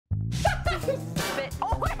Spit.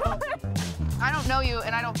 Oh my God. I don't know you,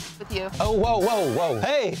 and I don't with you. Oh, whoa, whoa, whoa,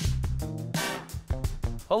 hey!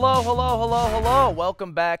 Hello, hello, hello, hello.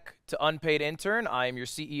 Welcome back to Unpaid Intern. I am your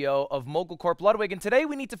CEO of Mogul Corp Ludwig, and today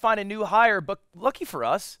we need to find a new hire, but lucky for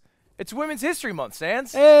us, it's Women's History Month,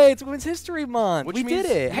 Sans. Hey, it's Women's History Month. Which we means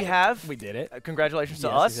did it. We did it. Congratulations to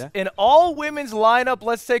Yes, us. yeah. In all women's lineup,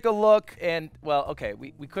 let's take a look. And, well, okay,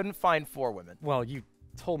 we couldn't find 4 women. Well, you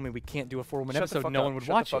told me we can't do a 4-woman Shut the episode. fuck No up. one would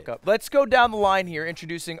Shut watch the fuck it. up. Let's go down the line here,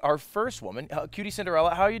 introducing our first woman, Cutie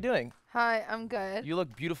Cinderella. How are you doing? Hi, I'm good. You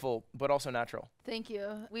look beautiful, but also natural. Thank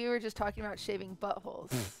you. We were just talking about shaving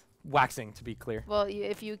buttholes. Waxing, to be clear. Well,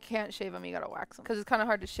 if you can't shave them, you gotta wax them. Because it's kind of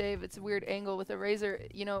hard to shave. It's a weird angle with a razor.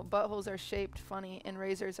 You know, buttholes are shaped funny, and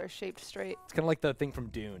razors are shaped straight. It's kind of like the thing from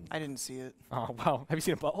Dune. I didn't see it. Oh, wow. Have you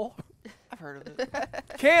seen a butthole? I've heard of it.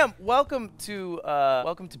 Cam, welcome to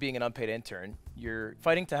being an unpaid intern. You're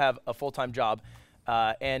fighting to have a full-time job,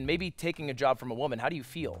 and maybe taking a job from a woman. How do you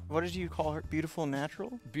feel? What did you call her? Beautiful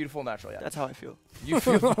natural? Beautiful, natural, yeah. That's how I feel. You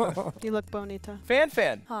feel. You look bonita.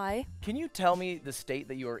 Fan. Hi. Can you tell me the state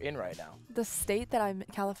that you are in right now? The state that I'm in,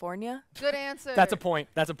 California. Good answer. That's a point.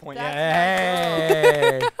 That's a point. That's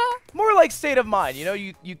Yeah. Hey. More like state of mind. You know,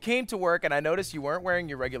 you came to work and I noticed you weren't wearing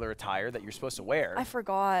your regular attire that you're supposed to wear. I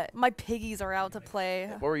forgot. My piggies are out to play.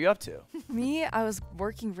 What were you up to? Me, I was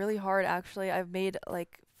working really hard actually. I've made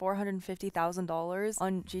like $450,000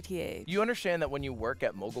 on GTA. You understand that when you work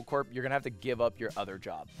at Mogul Corp, you're gonna have to give up your other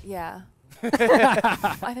job. Yeah.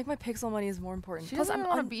 I think my pixel money is more important. She Plus, doesn't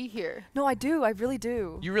want to be here. No, I do. I really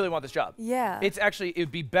do. You really want this job? Yeah. It's actually, it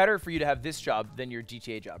would be better for you to have this job than your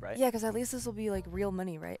GTA job, right? Yeah, because at least this will be like real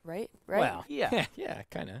money, right? Well, Yeah. yeah,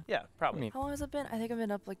 kind of. Yeah, probably. How long has it been? I think I've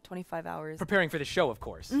been up like 25 hours. Preparing for the show, of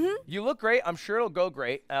course. You look great. I'm sure it'll go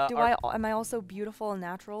great. Am I also beautiful and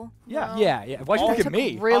natural? Yeah. Yeah. Why'd you look That at took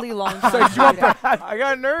me? a really long time. I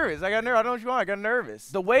got nervous. I don't know what you want. I got nervous.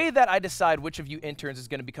 The way that I decide which of you interns is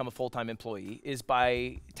going to become a full-time employee is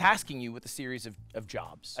by tasking you with a series of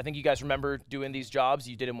jobs. I think you guys remember doing these jobs.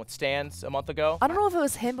 You did them with Stans a month ago. I don't know if it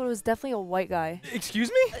was him, but it was definitely a white guy. Excuse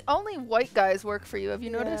me? Only white guys work for you. Have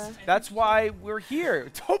you noticed? That's why we're here.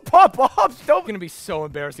 Don't pop off. It's going to be so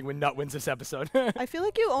embarrassing when Nut wins this episode. I feel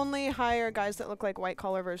like you only hire guys that look like white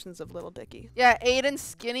collar versions of Little Dicky. Yeah, Aiden's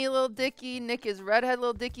skinny little Dicky. Nick is redhead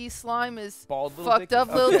little Dicky. Slime is Bald little fucked Dicky.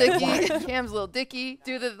 up little Okay. Dicky. Cam's little Dicky.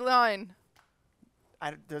 Do the line.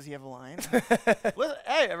 Does he have a line? Listen,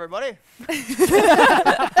 hey, everybody.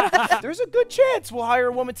 There's a good chance we'll hire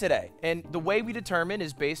a woman today. And the way we determine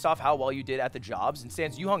is based off how well you did at the jobs. And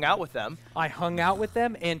Stans, you hung out with them. I hung out with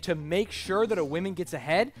them, and to make sure that a woman gets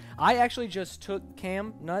ahead, I actually just took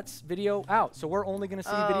Cam Nut's video out. So we're only going to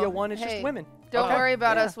see video 1. It's hey, just women. Don't Okay. worry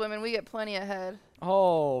about Yeah. us women. We get plenty ahead.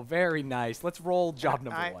 Oh, very nice. Let's roll job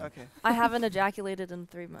number 1. Okay. I haven't ejaculated in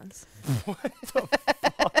 3 months.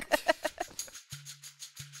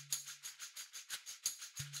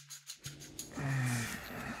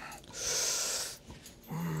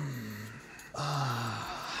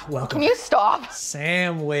 Welcome. Can you stop?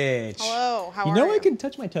 Sandwich. Hello, how You are know you? I can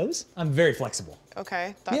touch my toes? I'm very flexible.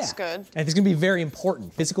 Okay, that's Yeah. good. And it's going to be very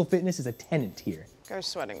important. Physical fitness is a tenant here. I was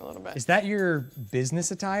sweating a little bit. Is that your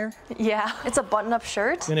business attire? Yeah. It's a button-up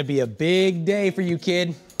shirt. It's going to be a big day for you,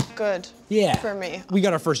 kid. Good. Yeah. For me. We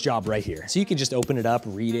got our first job right here. So you can just open it up,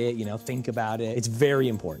 read it, think about it. It's very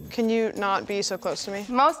important. Can you not be so close to me?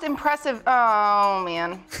 Most impressive. Oh,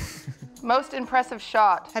 man. Most impressive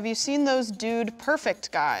shot. Have you seen those Dude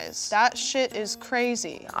Perfect guys? That shit is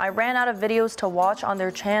crazy. I ran out of videos to watch on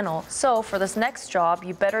their channel, so for this next job,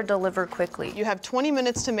 you better deliver quickly. You have 20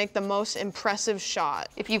 minutes to make the most impressive shot.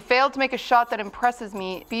 If you fail to make a shot that impresses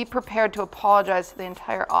me, be prepared to apologize to the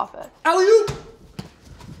entire office. Alley-oop!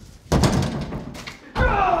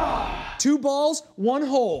 2 balls, 1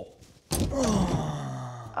 hole.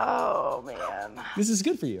 Oh, man. This is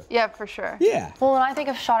good for you. Yeah, for sure. Yeah. Well, when I think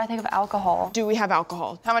of shot, I think of alcohol. Do we have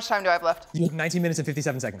alcohol? How much time do I have left? You have 19 minutes and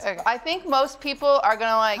 57 seconds. Okay. I think most people are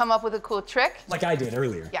gonna come up with a cool trick. Like I did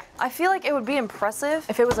earlier. Yeah. I feel like it would be impressive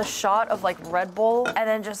if it was a shot of like Red Bull and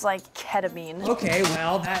then just like ketamine. Okay,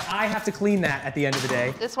 well, I have to clean that at the end of the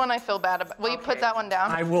day. This one I feel bad about. Will you put that one down?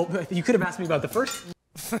 I will. You could have asked me about the first.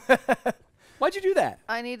 Why'd you do that?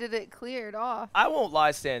 I needed it cleared off. I won't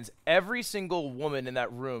lie, Stans. Every single woman in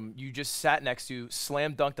that room you just sat next to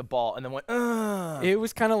slam dunked a ball and then went, ugh. It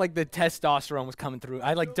was kind of like the testosterone was coming through.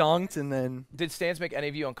 I like dunked and then. Did Stans make any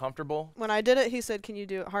of you uncomfortable? When I did it, he said, "Can you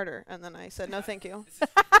do it harder?" And then I said, "No, thank you."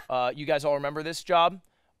 You guys all remember this job?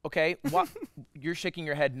 Okay, you're shaking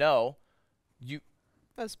your head no.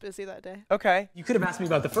 I was busy that day. Okay. You could have asked me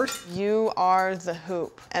about the first. You are the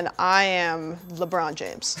hoop, and I am LeBron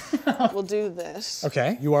James. We'll do this.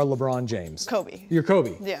 Okay. You are LeBron James. Kobe. You're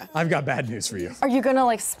Kobe. Yeah. I've got bad news for you. Are you gonna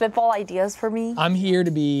like spitball ideas for me? I'm here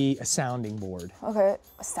to be a sounding board. Okay.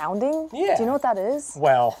 Sounding? Yeah. Do you know what that is?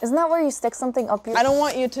 Well, Isn't that where you stick something up your... I don't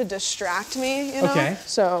want you to distract me, you know? Okay.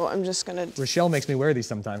 So I'm just gonna... Rochelle makes me wear these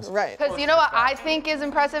sometimes. Right. Because you know what I think is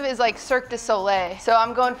impressive is like Cirque du Soleil. So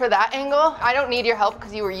I'm going for that angle. I don't need your help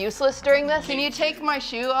because you were useless during this. Can you take my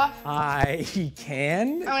shoe off? I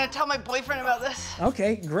can. I'm gonna tell my boyfriend about this.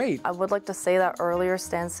 Okay, great. I would like to say that earlier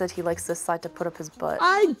Stan said he likes this side to put up his butt.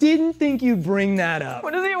 I didn't think you'd bring that up.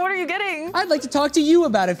 What are you getting? I'd like to talk to you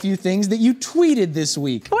about a few things that you tweeted this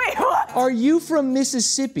week. Wait, what? Are you from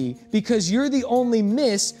Mississippi because you're the only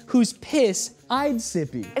miss who's I'd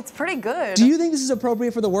sippy? It's pretty good. Do you think this is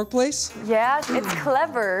appropriate for the workplace? Yeah, it's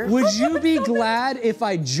clever. Would you be glad if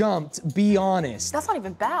I jumped? Be honest. That's not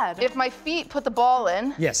even bad. If my feet put the ball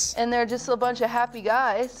in, Yes. and they're just a bunch of happy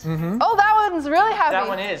guys. Oh, that one's really happy. That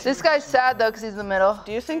one is. This guy's sad though because he's in the middle.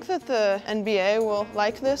 Do you think that the NBA will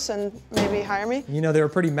like this and maybe hire me? You know, they were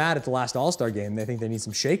pretty mad at the last All-Star game. They think they need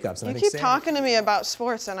some shakeups. And I You think keep Sam- talking to me about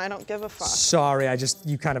sports and I don't give a fuck. Sorry,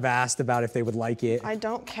 you kind of asked about if they would like it. I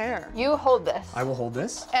don't care. You hold this. I will hold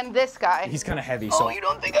this. And this guy. He's kind of heavy, so. Oh, you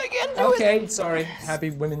don't think I can do it? Okay, sorry.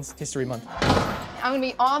 Happy Women's History Month. I'm gonna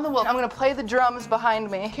be on the wheel. I'm gonna play the drums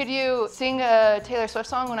behind me. Could you sing a Taylor Swift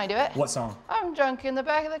song when I do it? What song? I'm drunk in the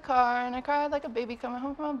back of the car and I cried like a baby coming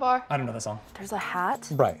home from a bar. I don't know that song. There's a hat.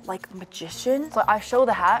 Right. Like magician. So I show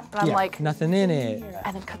the hat, but I'm Yeah, like, nothing in it.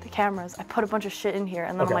 and then cut the cameras. I put a bunch of shit in here,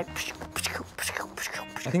 and then Okay. I'm like,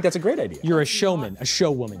 I think that's a great idea. You're a showman, a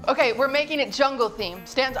showwoman. Okay, we're making it jungle themed.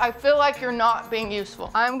 Stans, I feel like you're not being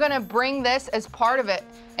useful. I'm gonna bring this as part of it.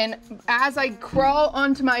 And as I crawl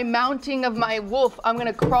onto my mounting of my wolf, I'm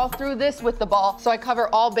gonna crawl through this with the ball so I cover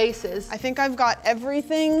all bases. I think I've got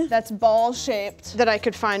everything that's ball shaped that I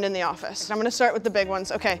could find in the office. I'm gonna start with the big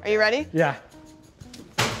ones. Okay, are you ready? Yeah.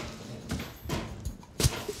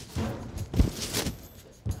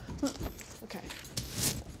 Okay.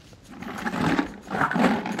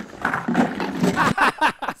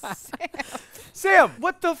 Sam,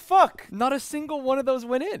 what the fuck? Not a single one of those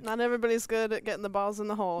went in. Not everybody's good at getting the balls in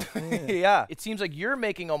the hole. Yeah. It seems like you're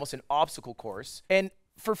making almost an obstacle course. And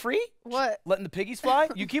for free? What? Letting the piggies fly?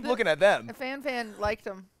 You keep looking at them. A fan liked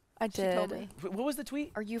him. I She told did. me. What was the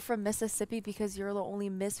tweet? Are you from Mississippi because you're the only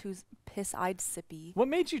miss who's piss-eyed sippy? What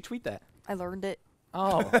made you tweet that? I learned it.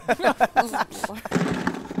 Oh.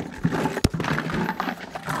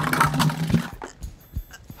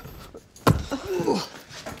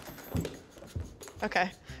 Okay.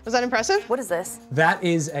 Was that impressive? What is this? That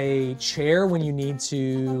is a chair when you need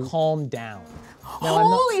to calm down. Now, I'm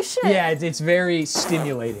not- Holy shit! Yeah, it's very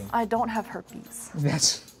stimulating. I don't have herpes.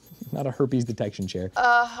 That's not a herpes detection chair.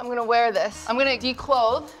 I'm gonna wear this. I'm gonna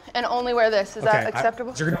declothe and only wear this. Is that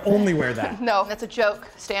acceptable? You're gonna only wear that. No, that's a joke,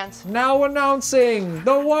 Stans. Now announcing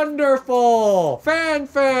the wonderful Fan.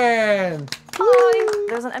 Hi.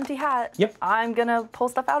 There's an empty hat. Yep. I'm gonna pull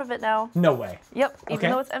stuff out of it now. No way. Yep. Even Okay.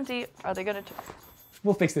 though it's empty, are they gonna?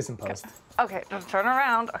 We'll fix this in post. Okay. Turn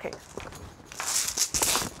around. Okay.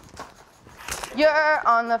 You're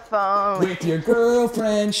on the phone. With your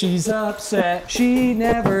girlfriend, she's upset. She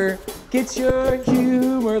never gets your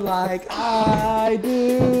humor like I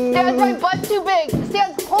do. Stans, my butt's too big.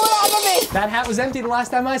 Stans, pull it off of me. That hat was empty the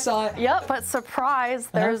last time I saw it. Yep. But surprise,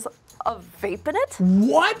 there's a vape in it.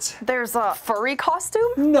 What? There's a furry costume.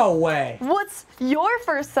 No way. What's your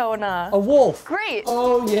persona? A wolf. Great.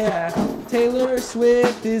 Oh yeah, Taylor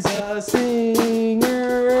Swift is a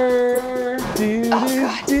singer. Do,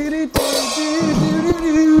 God. do, do, do, do,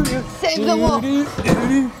 do, do, Save the wolf. do,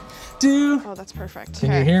 do, do. Oh, that's perfect.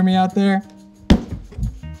 Can you hear me out there?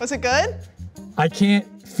 Was it good? I can't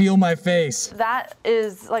feel my face. That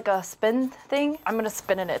is like a spin thing. I'm gonna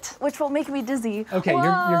spin in it, which will make me dizzy. Okay, you're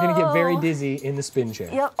gonna get very Whoa. dizzy in the spin chair.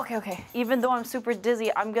 Yep, okay. Even though I'm super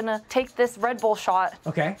dizzy, I'm gonna take this Red Bull shot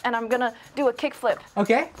Okay. and I'm gonna do a kickflip.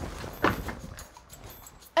 Okay.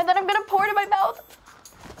 And then I'm gonna pour it in my mouth.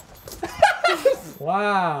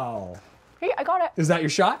 Wow. Hey, I got it. Is that your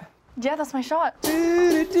shot? Yeah, that's my shot.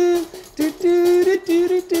 Do, do, do, do, do, do,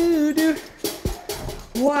 do, do, do.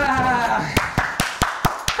 Wow.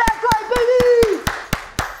 That's right, baby.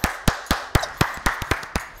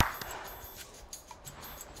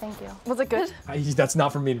 Thank you. Was it good? That's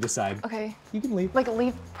not for me to decide. Okay. You can leave. Like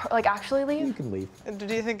leave, like actually You leave? can leave.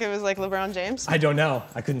 Do you think it was like LeBron James? I don't know.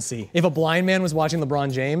 I couldn't see. If a blind man was watching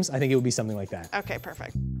LeBron James, I think it would be something like that. Okay,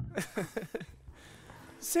 perfect.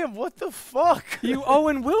 Sam, what the fuck? You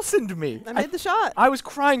Owen Wilsoned me. I made the shot. I was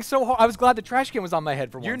crying so hard. I was glad the trash can was on my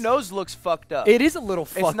head for Your once. nose looks fucked up. It is a little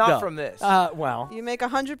fucked up. It's not from this. Well. You make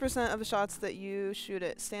 100% of the shots that you shoot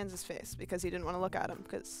at Stan's face because he didn't want to look at him.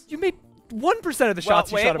 Because You made 1% of the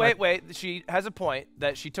shots you shot at my... Wait. She has a point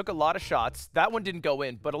that she took a lot of shots. That one didn't go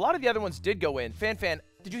in, but a lot of the other ones did go in. Fan,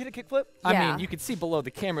 did you hit a kickflip? I Yeah. mean, you could see below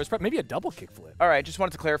the camera. It's maybe a double kickflip. All right, just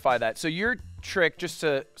wanted to clarify that. So your trick, just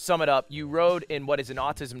to sum it up, you rode in what is an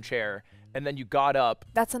autism chair, and then you got up.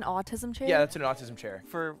 That's an autism chair? Yeah, that's an autism chair.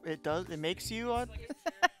 It makes you odd.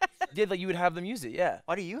 Yeah, like you would have them use it, yeah.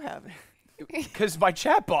 Why do you have it? Because my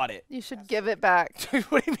chat bought it. You should give it back. Dude,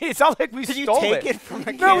 what do you mean? It's not like we Did you stole take it. it from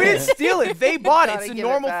a No, we kid? didn't steal it. They bought it. Gotta It's a give it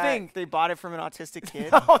normal back. thing. They bought it from an autistic kid.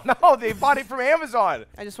 Oh, no, they bought it from Amazon.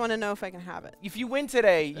 I just want to know if I can have it. If you win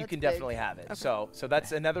today, you That's can big. definitely have it. So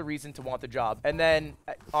that's another reason to want the job. And then,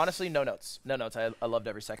 honestly, no notes. No notes. I loved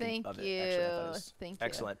every second Thank of it. you. Actually, I thought it was Thank you.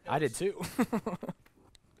 excellent. I did too.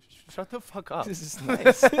 Shut the fuck up. This is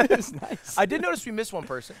nice. This is nice. I did notice we missed one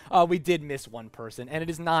person. We did miss one person, and it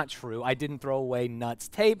is not true. I didn't throw away Nuts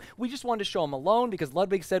tape. We just wanted to show him alone because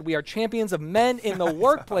Ludwig said we are champions of men in the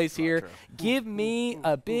workplace here. true. Give me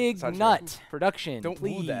a big not true. nut. Production, Don't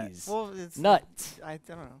woo please. that. Well, it's Nut I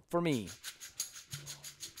don't know. for me.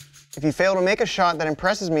 If you fail to make a shot that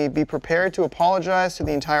impresses me, be prepared to apologize to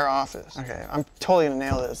the entire office. Okay, I'm totally gonna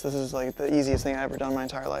nail this. This is like the easiest thing I've ever done in my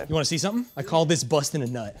entire life. You want to see something? I call this busting a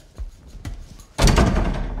nut.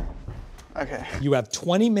 Okay. You have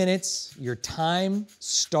 20 minutes. Your time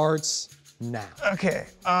starts now. Okay,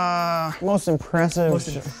 most impressive. Most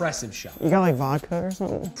impressive shot. You got like vodka or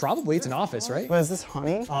something? Probably. It's an office, right? What is this,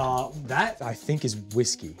 honey? That I think is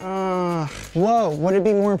whiskey. Whoa, would it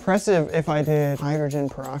be more impressive if I did hydrogen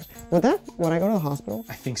peroxide? Would I go to the hospital?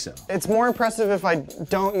 I think so. It's more impressive if I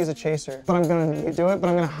don't use a chaser, but I'm gonna do it, but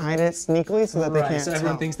I'm gonna hide it sneakily so that they can't so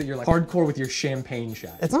everyone tell. thinks that you're like hardcore with your champagne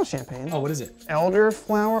shot. It's not champagne. Oh, what is it?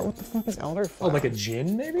 Elderflower? What the fuck is elderflower? Oh, like a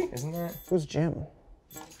gin, maybe? Isn't that? Who's Jim?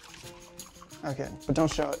 Okay, but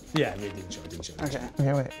don't show it. Yeah, we didn't show it.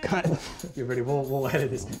 Okay, wait, cut. You're ready, we'll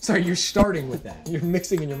edit this. Sorry, you're starting with that. You're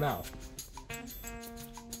mixing in your mouth.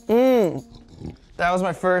 That was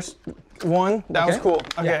my first one. That was Okay. cool.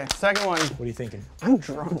 Okay, Yeah. second one. What are you thinking? I'm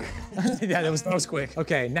drunk. Yeah, that was quick.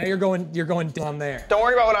 Okay, now you're going down there. Don't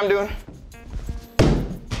worry about what I'm doing.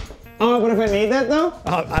 Oh, what if I made that though?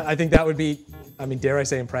 I think that would be, I mean, dare I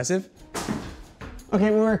say impressive?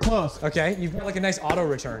 Okay, we were close. Okay, you've got like a nice auto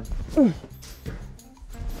return.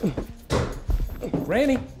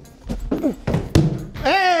 Granny.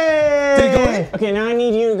 Hey! Did it go in? Okay, now I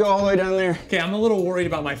need you to go all the way down there. Okay, I'm a little worried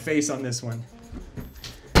about my face on this one.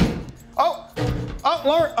 Oh,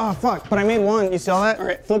 Laura. Oh, fuck. But I made one. You saw that? All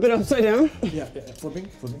right, flip it upside down. Yeah, flipping.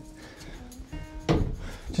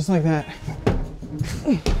 Just like that.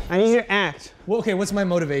 I need you to act. Well, okay, what's my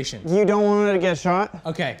motivation? You don't want it to get shot,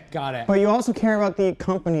 Okay, got it. but you also care about the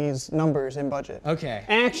company's numbers and budget. Okay,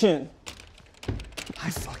 Action. I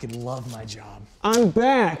fucking love my job. I'm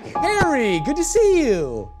back. Harry, good to see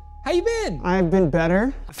you. How you been? I've been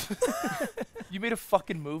better. You made a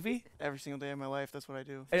fucking movie? Every single day of my life, that's what I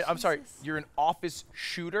do. I'm sorry, you're an office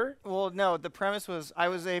shooter? Well, no, the premise was I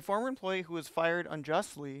was a former employee who was fired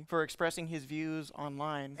unjustly for expressing his views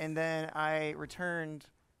online, and then I returned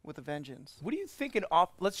with a vengeance. What do you think can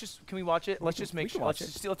we watch it? Let's just make sure. Let's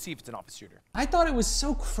see if it's an office shooter. I thought it was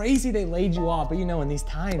so crazy they laid you off, but you know, in these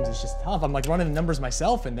times, it's just tough. I'm like running the numbers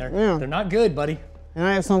myself, and they're not good, buddy. And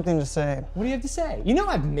I have something to say. What do you have to say? You know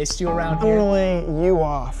I've missed you around I'm here. gonna lay you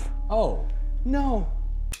off. Oh, no.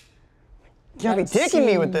 You gotta be dicking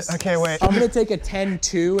me with this. Okay, wait. I'm gonna take a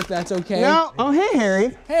 10-2 if that's okay. No. Oh, hey,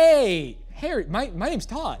 Harry. Hey, Harry, my name's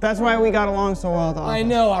Todd. That's why we got along so well, though. I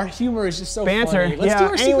know, our humor is just so Banter. funny. Let's yeah. do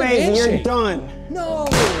our secret Anyways, you're handshake. done. No.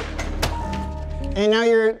 And now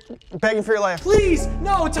you're begging for your life. Please,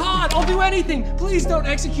 no, Todd, I'll do anything. Please don't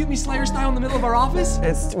execute me Slayer style in the middle of our office.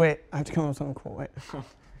 Wait, I have to come up with something cool. Wait.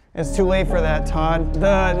 It's too late for that, Todd.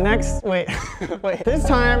 The next, wait, this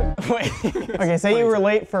time, wait. Okay, say you were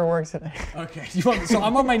late for work today. Okay, so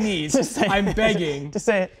I'm on my knees. Just say I'm it. begging. Just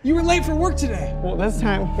say it. You were late for work today. Well, this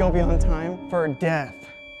time you'll be on time for death.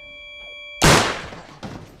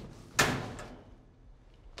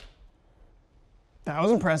 That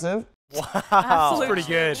was impressive. Wow, pretty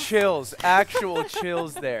good. Chills, actual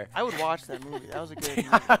chills there. I would watch that movie. That was a good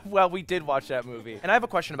movie. Well, we did watch that movie. And I have a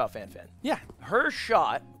question about Fan. Yeah. Her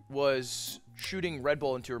shot was shooting Red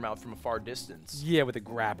Bull into her mouth from a far distance. Yeah, with a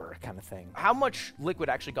grabber kind of thing. How much liquid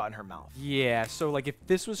actually got in her mouth? Yeah, so like if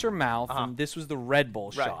this was her mouth and this was the Red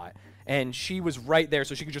Bull Right. shot, and she was right there,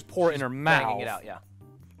 so she could just pour it in her mouth. Banging it out, yeah.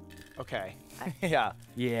 Okay. Yeah.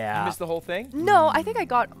 Yeah. You missed the whole thing? No, I think I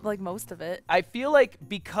got like most of it. I feel like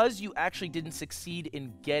because you actually didn't succeed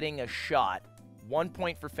in getting a shot, 1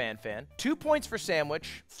 point for Fan, 2 points for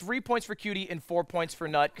Sandwich, 3 points for Cutie, and 4 points for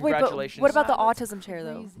Nut. Congratulations. Wait, but what about the autism chair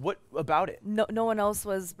though? What about it? No one else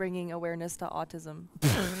was bringing awareness to autism.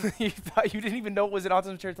 You didn't even know it was an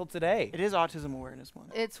autism chair till today. It is Autism Awareness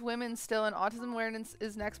Month. It's women still, and autism awareness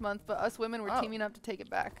is next month, but us women, we're teaming up to take it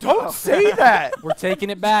back. Don't say that. We're taking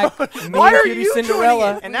it back. Why are you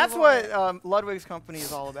Cinderella? And that's what Ludwig's company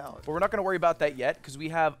is all about. But we're not going to worry about that yet because we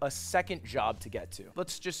have a second job to get to.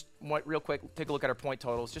 Let's just real quick take a look at our point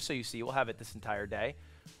totals just so you see. We'll have it this entire day.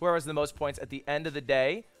 Whoever has the most points at the end of the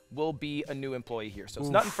day will be a new employee here. So it's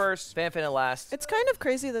Nut in first, Fan in last. It's kind of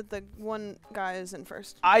crazy that the one guy is in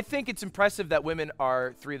first. I think it's impressive that women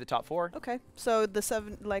are 3 of the top 4. Okay, so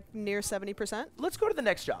the near 70%. Let's go to the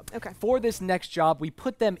next job. Okay. For this next job, we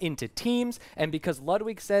put them into teams, and because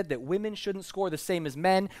Ludwig said that women shouldn't score the same as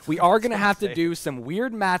men, we are going to have to do some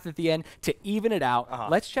weird math at the end to even it out.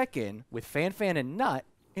 Let's check in with Fan and Nut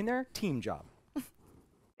in their team job.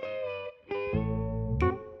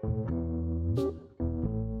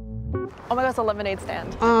 Oh my god, it's a lemonade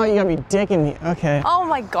stand. Oh, you gotta be dicking me. Okay. Oh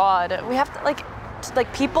my god, we have to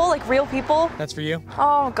like people, like real people. That's for you.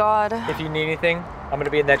 Oh god. If you need anything, I'm gonna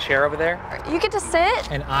be in that chair over there. You get to sit.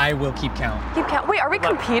 And I will keep count. Keep count. Wait, are we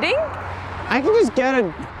competing? I can just get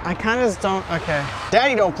I kind of just don't. Okay.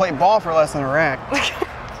 Daddy don't play ball for less than a rack.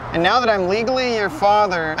 And now that I'm legally your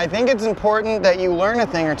father, I think it's important that you learn a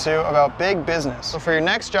thing or two about big business. So for your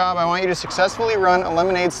next job, I want you to successfully run a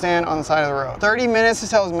lemonade stand on the side of the road. 30 minutes to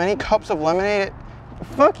sell as many cups of lemonade.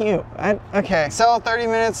 Fuck you. Okay. Sell 30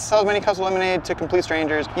 minutes, sell as many cups of lemonade to complete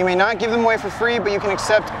strangers. You may not give them away for free, but you can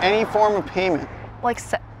accept any form of payment. Like,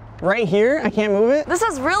 right here? I can't move it? this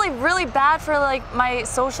is really, really bad for like my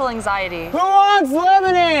social anxiety. Who wants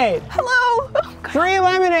lemonade? Hello. Free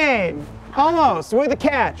lemonade. Almost, with a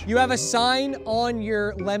catch. You have a sign on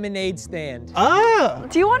your lemonade stand. Ah!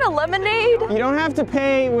 Do you want a lemonade? You don't have to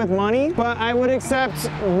pay with money, but I would accept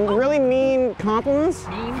really mean compliments.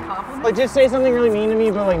 Mean compliment? Like just say something really mean to me,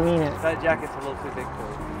 but like mean it. That jacket's a little too big for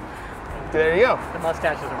you. There you go. The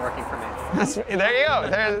mustache isn't working for me. There you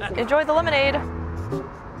go. Enjoy the lemonade.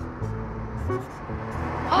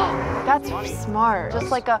 Oh, that's smart. Just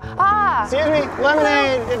like a, Excuse me,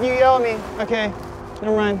 lemonade if you yell at me. Okay,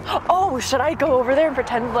 never mind. Oh, should I go over there and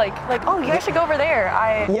pretend like, oh, you guys should go over there.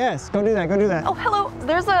 Yes, go do that, go do that. Oh, hello.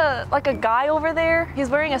 There's a guy over there. He's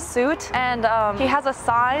wearing a suit and he has a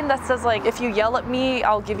sign that says like, if you yell at me,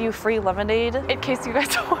 I'll give you free lemonade. In case you guys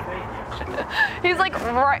don't want it. He's like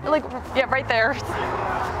right there.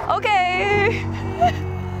 Okay.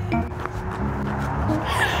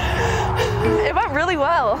 It went really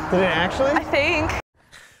well. Did it actually? I think.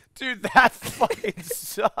 Dude, that fucking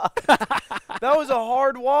sucked. That was a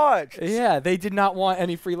hard watch. Yeah, they did not want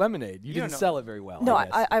any free lemonade. You didn't sell it very well. No, I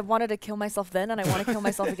guess. I wanted to kill myself then, and I want to kill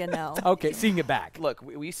myself again now. Okay, seeing it back. Look,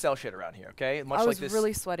 we sell shit around here, okay? Much I like was this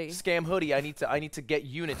really sweaty. scam hoodie, I need to get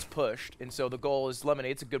units pushed, and so the goal is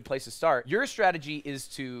lemonade's a good place to start. Your strategy is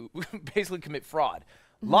to basically commit fraud.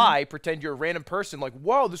 Lie, pretend you're a random person like,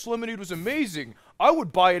 wow, this lemonade was amazing. I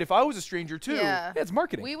would buy it if I was a stranger too. Yeah. Yeah, it's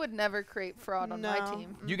marketing. We would never create fraud on my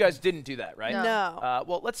team. You guys didn't do that, right? No.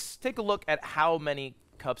 Well, let's take a look at how many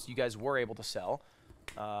cups you guys were able to sell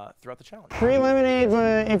throughout the challenge. Free lemonade,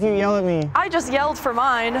 but if you yell at me. I just yelled for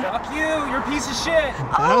mine. Fuck you, you're a piece of shit.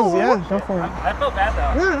 Yeah, go for it. I felt bad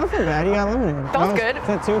though. No, don't feel bad, you got lemonade. That was good. Is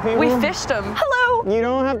that 2 people? We fished him. Hello. You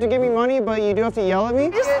don't have to give me money, but you do have to yell at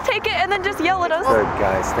me? Just take it and then just yell at us. Good,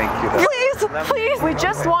 guys. Thank you. Please, please. We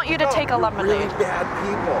just want you to take a lemonade. Bad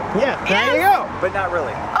people. Yeah, there you go. But not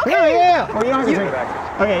really. Okay. Yeah. Or you don't have to drink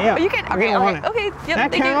it. Okay, yeah. You can. Okay. Yep,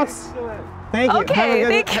 That thank counts. You. Thank you. Okay,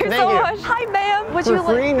 thank you so much. Hi, ma'am. Would For you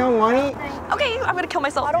free, no money? Okay, I'm gonna kill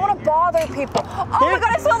myself. I don't want to bother people. Oh my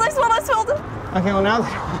god, I swelled. Okay, well now.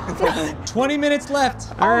 20 minutes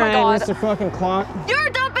left. All right, God. Mr. fucking clock. You're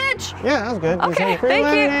a dumb bitch. Yeah, that was good. Okay, Free thank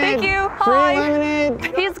lemonade. you. Free Hi.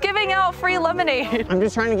 lemonade. He's giving out free lemonade. I'm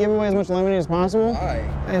just trying to give away as much lemonade as possible. Why?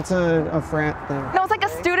 It's a frat thing. No, it's like a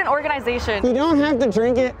student organization. You don't have to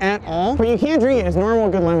drink it at all, but you can drink it. It's normal,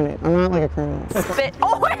 good lemonade. I'm not like a criminal. Spit.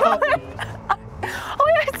 Oh my god. Oh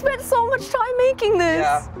yeah, I spent so much time making this.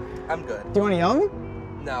 Yeah, I'm good. Do you want to yell at me?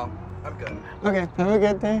 No, I'm good. Okay, have a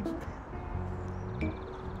good day.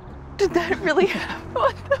 Did that really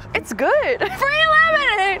happen? It's good. Free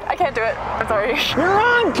lemonade. I can't do it. I'm sorry. You're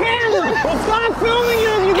on camera. We'll stop filming you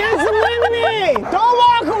if you get some lemonade. Don't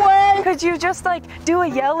walk away. Could you just like do a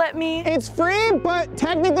yell at me? It's free, but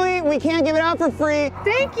technically we can't give it out for free.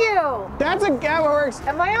 Thank you. That's how it works.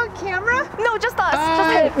 Am I on camera? No, just us.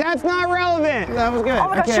 Just him. That's not relevant. That was good. Oh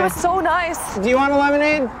my gosh, she was so nice. Do you want a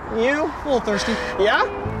lemonade? You? A little thirsty. Yeah?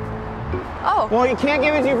 Oh. Well, you can't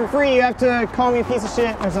give it to you for free. You have to call me a piece of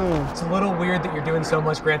shit or something. It's a little weird that you're doing so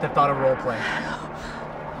much Grand Theft Auto roleplay.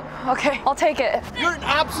 Okay, I'll take it. You're an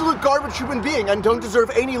absolute garbage human being and don't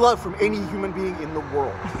deserve any love from any human being in the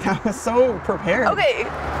world. That was so prepared. Okay,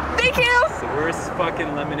 thank you. It's the worst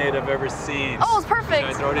fucking lemonade I've ever seen. Oh, it's perfect. Can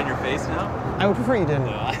I throw it in your face now? I would prefer you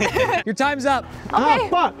didn't. Your time's up. Okay. Oh,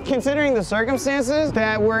 fuck. Considering the circumstances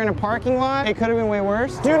that we're in a parking lot, it could have been way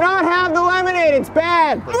worse. Do not have the lemonade. It's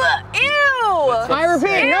bad. Ew. I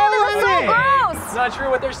repeat, Ew, no that was lemonade. so gross. It's not true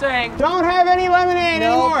what they're saying. Don't have any lemonade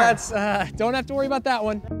No, anymore. that's, don't have to worry about that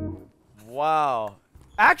one. Wow.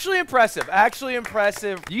 Actually impressive. Actually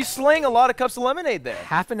impressive. You sling a lot of cups of lemonade there.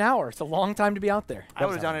 Half an hour. It's a long time to be out there. I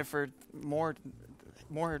would have done it for more,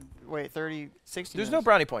 wait, 30, 60 There's minutes. no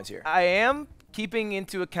brownie points here. I am keeping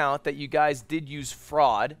into account that you guys did use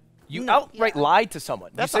fraud. You outright lied to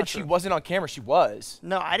someone. That's you said not she true. wasn't on camera. She was.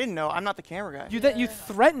 No, I didn't know. I'm not the camera guy. You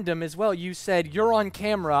threatened him as well. You said, you're on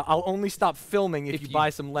camera. I'll only stop filming if you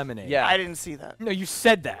buy some lemonade. Yeah. I didn't see that. No, you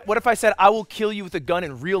said that. What if I said, I will kill you with a gun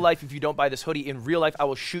in real life if you don't buy this hoodie? In real life, I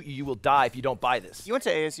will shoot you. You will die if you don't buy this. You went to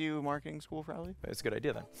ASU marketing school, probably? That's a good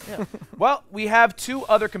idea then. Yeah. Well, we have two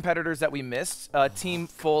other competitors that we missed. A team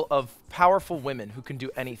full of powerful women who can do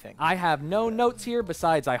anything. I have no notes here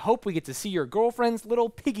besides I hope we get to see your girlfriend's little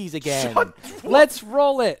piggies again. Shut- Let's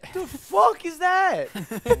roll it. What the fuck is that?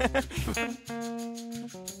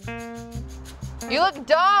 You look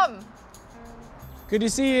dumb. Good to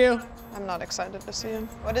see you. I'm not excited to see him.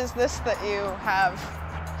 What is this that you have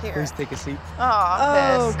here? Please take a seat.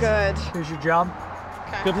 Oh, good. Here's your job.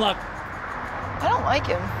 Okay. Good luck. I don't like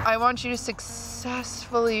him. I want you to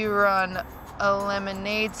successfully run a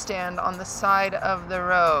lemonade stand on the side of the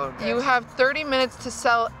road. You have 30 minutes to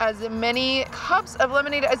sell as many cups of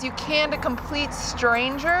lemonade as you can to complete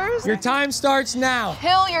strangers. Your time starts now.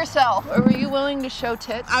 Kill yourself. Or were you willing to show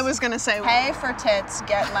tits? I was gonna say, pay for tits,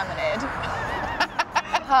 get lemonade.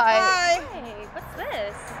 Hi. Hey, what's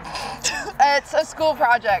this? It's a school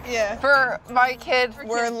project. Yeah. For my kid.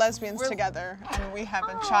 We're lesbians together, and we have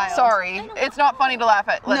a child. Sorry, it's not funny to laugh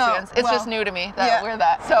at lesbians. It's well, just new to me that we're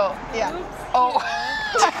that. So. Yeah. Oh.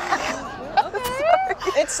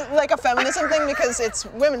 It's like a feminism thing because it's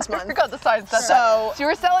Women's Month. I forgot the sign said So you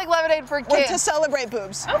were selling lemonade for kids. to celebrate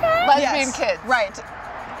boobs. Okay. Lesbian kids. Right.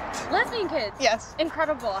 Lesbian kids. Yes.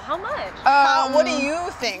 Incredible. How much? What do you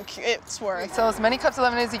think it's worth? Sell as many cups of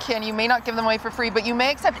lemonade as you can. You may not give them away for free, but you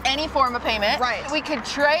may accept any form of payment. Right. We could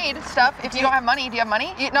trade stuff if you don't have money. Do you have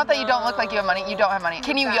money? Not that you don't look like you have money. You don't have money.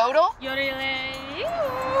 Can you yodel?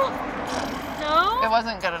 No. It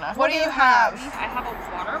wasn't good enough. What do you have? I have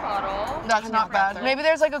a water bottle. That's not bad. Maybe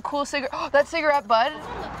there's like a cool cigarette. Oh, that cigarette bud.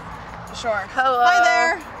 Sure. Hello. Hi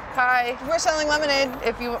there. Hi. We're selling lemonade.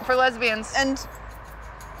 If you for lesbians. And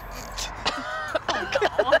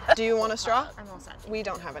do you want a straw? I'm all set. We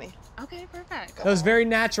don't have any. Okay, perfect. That was very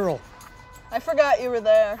natural. I forgot you were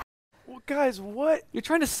there. Well, guys, what? You're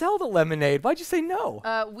trying to sell the lemonade. Why'd you say no?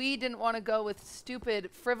 We didn't want to go with stupid,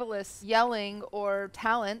 frivolous yelling or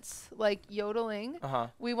talents like yodeling.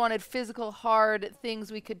 We wanted physical, hard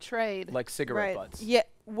things we could trade. Like cigarette butts. Yeah.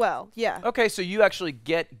 Well, yeah. Okay, so you actually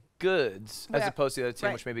get goods as Yeah. opposed to the other team,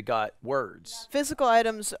 Right. which maybe got words. Physical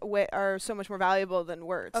items are so much more valuable than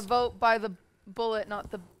words. A vote by the bullet,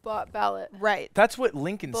 not the ballot. Right. That's what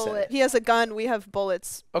Lincoln Bullet. said. He has a gun. We have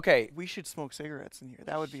bullets. Okay. We should smoke cigarettes in here.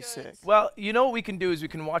 That would be sick. Well, you know what we can do is we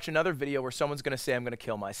can watch another video where someone's going to say, I'm going to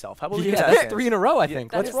kill myself. How about we do Yeah, that? that's Chance? 3 in a row, I Yeah,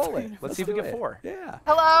 think. that Let's is roll 3. it. Let's see if we do get it. 4. Yeah.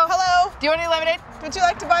 Hello. Hello. Do you want any lemonade? Would you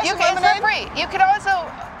like to buy You some can lemonade? for free. You can also.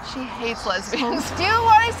 She hates lesbians. Do you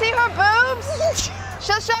want to see her boobs?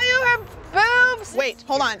 She'll show you her boobs. Wait,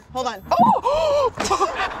 hold on, hold on. Oh!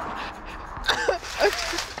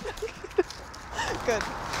 Good,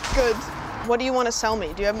 good. What do you want to sell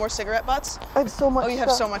me? Do you have more cigarette butts? I have so much. Oh, you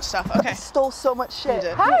have so much stuff. Okay. I stole so much shit. You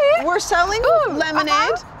did. Hi. We're selling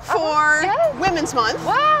lemonade for Yes. Women's Month.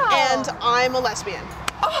 Wow. And I'm a lesbian.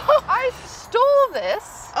 Oh, I stole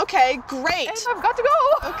this. Okay, great. And I've got to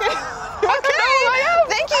go. Okay. I Okay. am.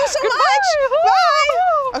 Thank you so Goodbye. much. Woo.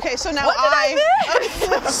 Bye. Okay, so now What did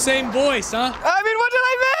I miss? Same voice, huh? I mean, what did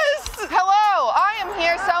I miss? Hello, I am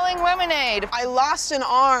here selling lemonade. I lost an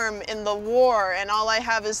arm in the war, and all I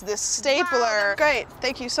have is this stapler. Great.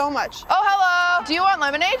 Thank you so much. Oh, hello. Do you want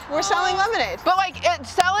lemonade? We're selling lemonade. But like,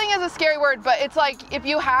 selling is a scary word, but it's like if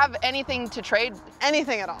you have anything to trade.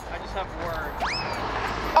 Anything at all. I just have words.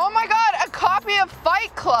 Oh my God, a copy of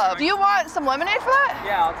Fight club. Do you want some lemonade for that?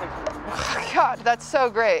 Yeah, I'll take some. God, that's so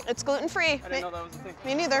great. It's gluten-free. I didn't know that was a thing.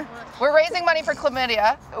 Me neither. We're raising money for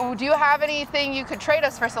chlamydia. Ooh, do you have anything you could trade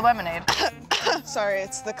us for some lemonade? Sorry,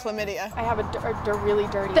 it's the chlamydia. I have a really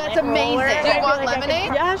dirty That's lint amazing. roller. Do you I feel want like I could-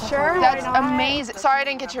 lemonade? Yeah, sure. That's why not? amazing. Sorry I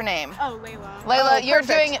didn't get your name. Oh, Layla. Layla, Oh, you're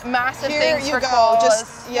perfect. doing massive Here things you for go. cause.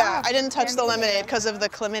 Just yeah, I didn't touch the lemonade because of the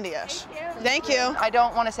chlamydia. Thank you. I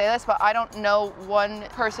don't want to say this, but I don't know one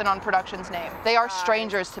person on production's name. They are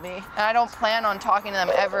strangers to me, and I don't plan on talking to them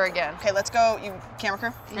ever again. Okay, let's go. You camera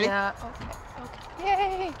crew? Ready? Yeah. Okay.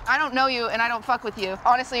 Yay! I don't know you, and I don't fuck with you.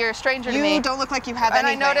 Honestly, you're a stranger to me. You don't look like you have and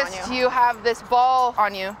anything I noticed on you. you have this ball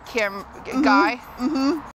on you, guy.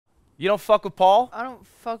 You don't fuck with Paul? I don't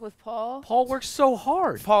fuck with Paul. Paul works so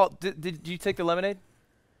hard. Paul, did you take the lemonade?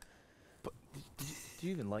 Do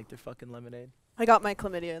you even like their fucking lemonade? I got my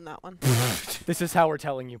chlamydia in that one. This is how we're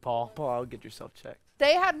telling you, Paul. Paul, get yourself checked.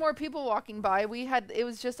 They had more people walking by. It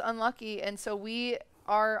was just unlucky, and so we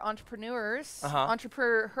are entrepreneurs.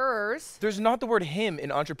 Entrepreneurs. There's not the word him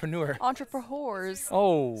in entrepreneur. Entrepreneurs.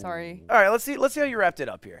 Oh. Sorry. All right, let's see how you wrapped it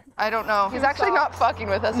up here. I don't know. He's actually not fucking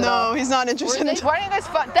with us at all. No, he's not interested in. Why don't you guys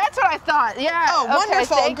fuck? That's what I thought. Yeah. Oh, okay,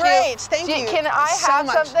 wonderful. Thank Great. you. Thank you Can I so have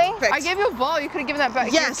much. something? Perfect. I gave you a ball. You could have given that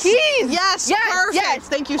back. Yes. Your keys. Yes. Yes. Perfect. Yes.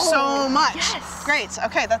 Thank you so much. Yes. Great.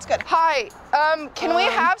 Okay, that's good. Hi. Can we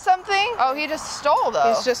have something? Oh, he just stole though.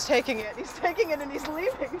 He's just taking it. He's taking it and he's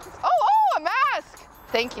leaving. Oh, a mask.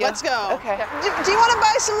 Thank you. Let's go. Okay. Do you want to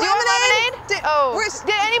buy some Do you want lemonade? lemonade?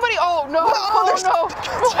 Did anybody? Oh no! Oh no!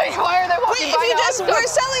 Why are they walking Wait, by if you now? just, we're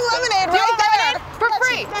selling lemonade Do you right want there. lemonade? For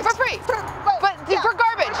free. For free. But for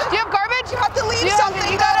garbage. Do you have garbage? You have to leave Do you have- something.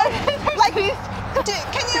 you gotta. Like, Please.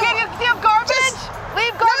 can you? Do you have garbage?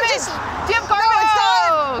 Leave garbage. Do you have garbage? No, it's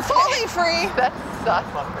not Oh, fully free. That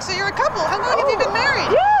sucks. So you're a couple. How long have you been married?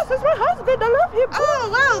 Yes, that's my husband. I love him. Oh,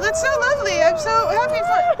 wow, that's so lovely. I'm so happy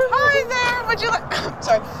for. Hi there. Would you like?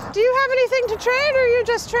 Sorry. Do you have anything to trade, or are you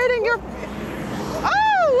just trading your?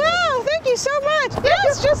 Oh, wow. Thank you so much.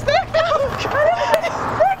 Yes, just thank you.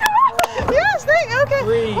 Yes, okay.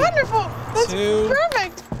 3, Wonderful. That's 2,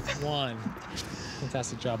 perfect. 1.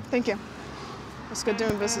 Fantastic job. Thank you. It's good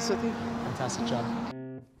doing business with you. Fantastic job.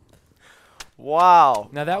 Wow.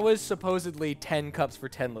 Now that was supposedly 10 cups for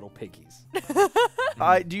 10 little piggies.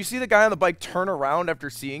 Do you see the guy on the bike turn around after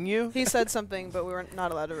seeing you? He said something, but we were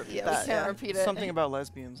not allowed to repeat that. We can't repeat it. Something about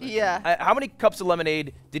lesbians. I think. Yeah. How many cups of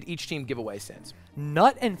lemonade did each team give away, Sans?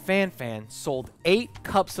 Nut and Fan sold 8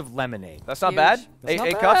 cups of lemonade. That's not Huge. bad. That's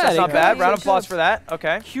Eight not cups. bad. That's not Eight bad. cups. Round of Eight applause cups. for that.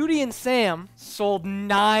 Okay. Cutie and Sam sold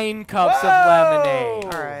 9 cups of Whoa!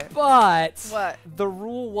 lemonade. All right. But What? the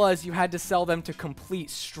rule was you had to sell them to complete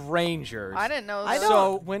strangers. I didn't know that.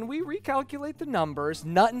 So when we recalculate the numbers,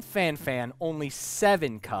 Nut and Fan only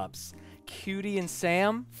 7 cups. Cutie and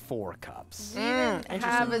Sam 4 cups. We didn't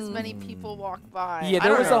have as many people walk by. Yeah, I there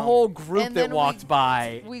don't was know. a whole group And that then walked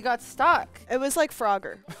by. We got stuck. It was like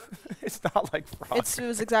Frogger. It's not like Frog. It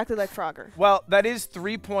was exactly like Frogger. Well, that is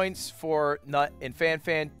 3 points for Nut and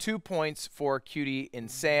Fan, 2 points for Cutie and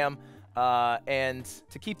Sam. And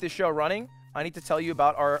to keep this show running, I need to tell you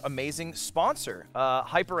about our amazing sponsor,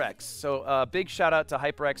 HyperX. So big shout out to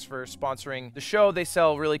HyperX for sponsoring the show. They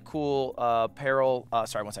sell really cool apparel.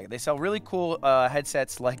 Sorry, 1 second. They sell really cool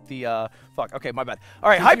headsets like the, fuck, okay, my bad. All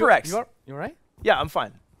right, HyperX. You all right? Yeah, I'm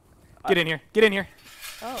fine. Get in here. Get in here.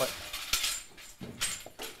 Oh.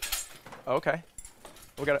 Okay.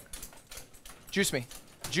 We got it. Juice me,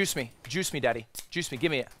 daddy. Juice me,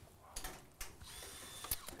 give me it.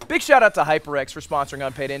 Big shout out to HyperX for sponsoring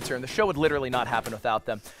Unpaid Intern. The show would literally not happen without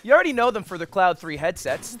them. You already know them for their Cloud 3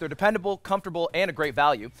 headsets. They're dependable, comfortable, and a great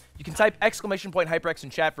value. You can type !HyperX in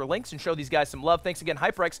chat for links and show these guys some love. Thanks again,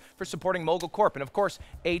 HyperX, for supporting Mogul Corp. And of course,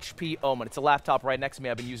 HP Omen. It's a laptop right next to me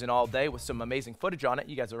I've been using all day with some amazing footage on it.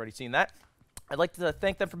 You guys have already seen that. I'd like to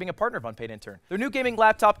thank them for being a partner of Unpaid Intern. Their new gaming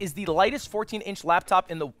laptop is the lightest 14-inch laptop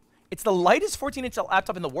in the It's the lightest 14-inch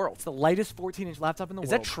laptop in the world. It's the lightest 14-inch laptop in the world.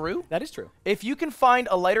 Is that true? That is true. If you can find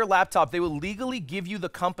a lighter laptop, they will legally give you the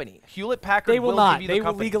company. Hewlett-Packard They will not. give you the They will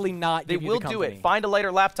company. legally not They give you will the do company. it. Find a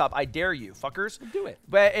lighter laptop. I dare you, fuckers. Do it.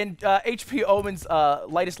 And HP Omen's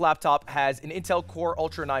lightest laptop has an Intel Core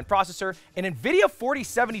Ultra 9 processor, an NVIDIA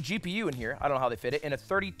 4070 GPU in here. I don't know how they fit it, and a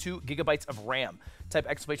 32 gigabytes of RAM. Type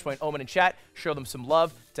 !Omen in chat. Show them some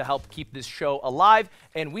love to help keep this show alive.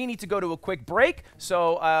 And we need to go to a quick break,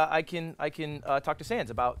 so I can talk to Sans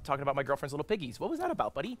about talking about my girlfriend's little piggies. What was that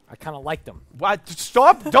about, buddy? I kind of liked them. What?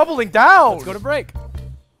 Stop doubling down. Let's go to break.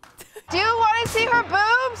 Do you want to see her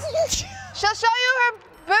boobs? She'll show you her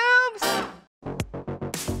boobs.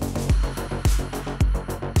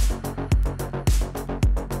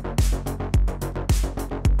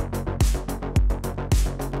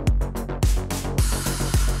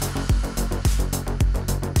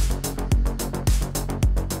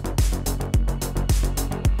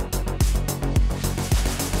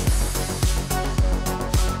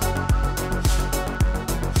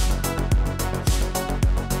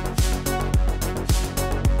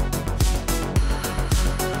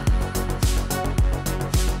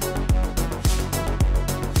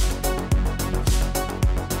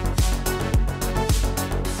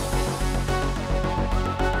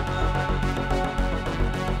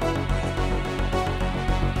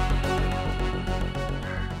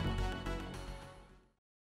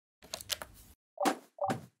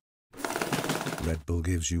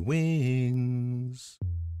 gives you wings.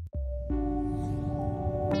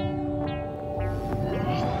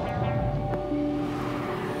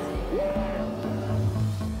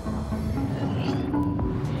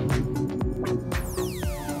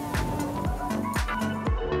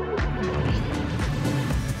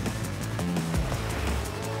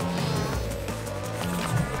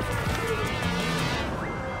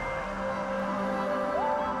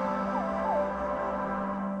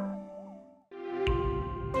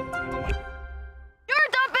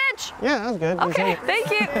 Yeah, that was good. Okay, thank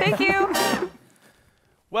you, thank you.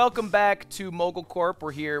 Welcome back to Mogul Corp.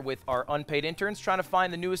 We're here with our unpaid interns trying to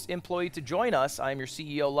find the newest employee to join us. I'm your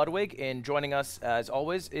CEO, Ludwig, and joining us, as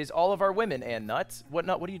always, is all of our women and Nuts. What,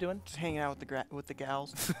 Nut, what are you doing? Just hanging out with the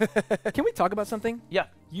gals. Can we talk about something? Yeah.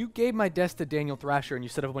 You gave my desk to Daniel Thrasher and you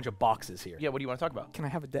set up a bunch of boxes here. Yeah, what do you want to talk about? Can I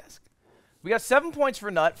have a desk? We got 7 points for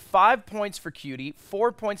Nut, 5 points for Cutie,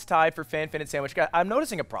 4 points tied for Fan and Sandwich Guy. I'm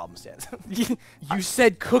noticing a problem, Stan. You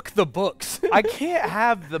said cook the books. I can't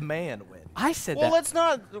have the man win. I said well, that.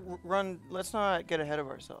 let's not get ahead of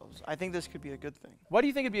ourselves. I think this could be a good thing. Why do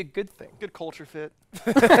you think it'd be a good thing? Good culture fit.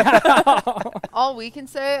 All we can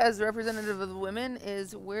say as representative of the women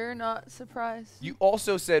is we're not surprised. You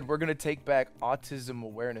also said we're going to take back Autism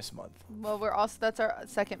Awareness Month. Well, we're also, that's our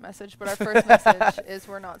second message, but our first message is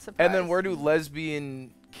we're not surprised. And then where do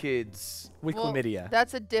lesbian kids... With chlamydia.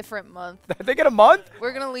 That's a different month. They get a month?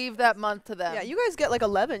 We're going to leave that month to them. Yeah, you guys get like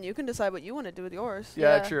 11. You can decide what you want to do with yours.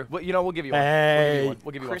 Yeah, true. Well, you know, we'll give you one. Hey.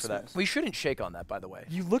 We'll give you one for that. We shouldn't shake on that, by the way.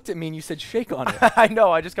 You looked at me and you said shake on it. I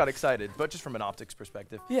know, I just got excited, but just from an optics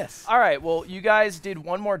perspective. Yes. All right, well, you guys did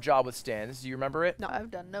one more job with Stans. Do you remember it? No, I've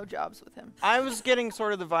done no jobs with him. I was getting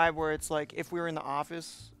sort of the vibe where it's like if we were in the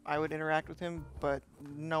office, I would interact with him, but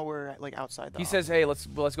nowhere like outside the He office. says, hey, let's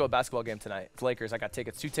go to a basketball game tonight. It's Lakers. I got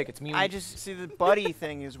tickets. 2 tickets. Me and I you. just see the buddy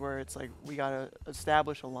thing is where it's like we gotta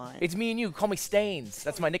establish a line. It's me and you. Call me Stains.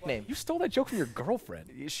 That's my nickname. You stole that joke from your girlfriend.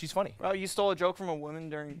 She's funny. Well, you stole a joke from a woman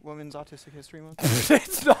during Women's Autistic History Month.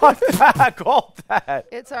 It's not back all that.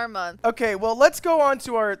 It's our month. Okay, well, let's go on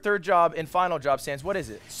to our third job and final job, Stans. What is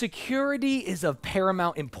it? Security is of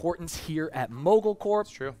paramount importance here at Mogul Corp.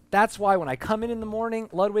 It's true. That's why when I come in the morning,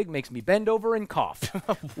 Ludwig makes me bend over and cough.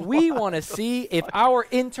 We want to see if our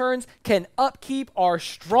interns can upkeep our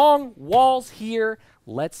strong walls here.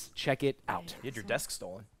 Let's check it out. You had your desk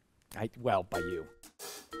stolen. Well, by you.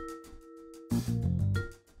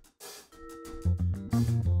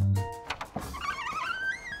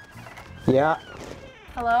 Yeah.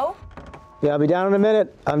 Hello? Yeah, I'll be down in a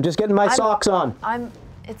minute. I'm just getting my socks on.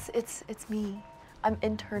 It's me. I'm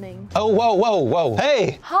interning. Oh, whoa, whoa, whoa.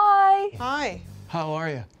 Hey! Hi. Hi. How are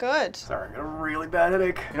you? Good. Sorry, I got a really bad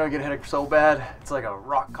headache. You know, I get a headache so bad, it's like a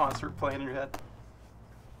rock concert playing in your head.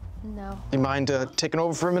 No. You mind taking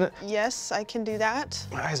over for a minute? Yes, I can do that.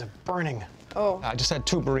 My eyes are burning. Oh. I just had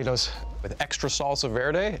 2 burritos with extra salsa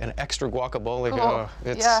verde and extra guacamole. Cool.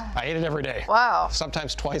 I eat it every day. Wow.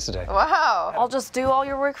 Sometimes twice a day. Wow. I'll just do all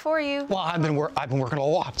your work for you. Well, I've been working a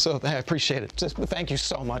lot, so I appreciate it. Just thank you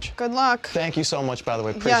so much. Good luck. Thank you so much, by the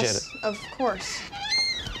way. Appreciate yes, it. of course.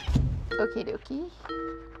 Okie dokie.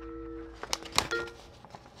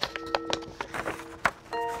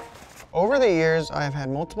 Over the years, I have had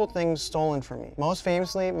multiple things stolen from me. Most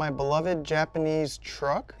famously, my beloved Japanese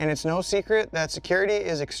truck. And it's no secret that security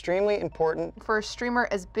is extremely important. For a streamer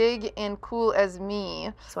as big and cool as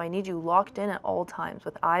me. So I need you locked in at all times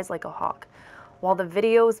with eyes like a hawk. While the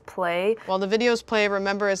videos play,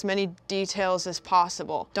 remember as many details as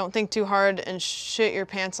possible. Don't think too hard and shit your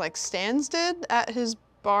pants like Stans did at his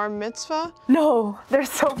bar mitzvah. No,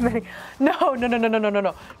 there's so many. No.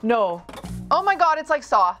 No. Oh my god, it's like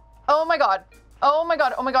Saw. Oh my god. Oh my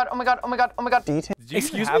god, oh my god, oh my god, oh my god, oh my god. Detail. Did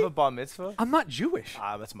you even have a bar mitzvah? I'm not Jewish.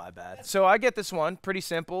 Ah, that's my bad. So I get this one. Pretty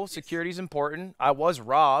simple. Security's important. I was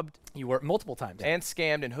robbed. You were multiple times. And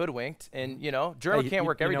scammed and hoodwinked. And, you know, journal can't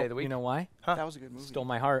work every day of the week. You know why? Huh? That was a good movie. Stole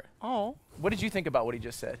my heart. Oh. What did you think about what he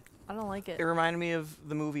just said? I don't like it. It reminded me of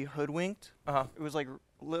the movie Hoodwinked. Uh-huh. It was like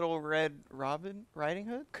Little Red Riding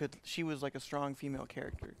Hood. She was like a strong female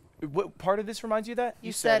character. What part of this reminds you of that?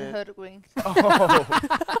 You said hoodwink.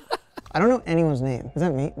 Oh. I don't know anyone's name. Is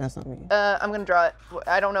that me? That's not me. I'm gonna draw it.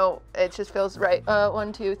 I don't know. It just feels right.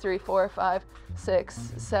 1, 2, 3, 4, 5,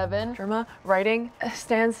 6, 7. Drama, writing,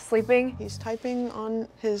 Stan's sleeping. He's typing on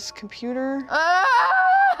his computer.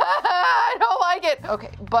 I don't like it. Okay,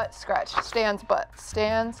 butt scratch. Stan's butt.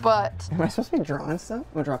 Stan's butt. Am I supposed to be drawing stuff?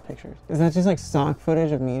 I'm gonna draw pictures. Is that just like stock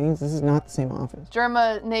footage of meetings? This is not the same office.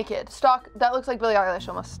 Germa naked. Stock, that looks like Billie Eilish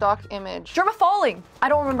almost. Stock image. Germa falling. I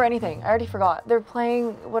don't remember anything. I already forgot. They're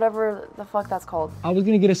playing whatever the fuck that's called. I was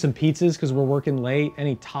gonna get us some pizzas because we're working late.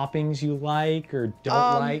 Any toppings you like or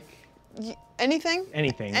don't like? Anything?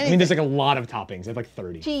 Anything. I mean, there's like a lot of toppings. I have like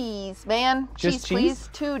 30. Cheese, man. Just please.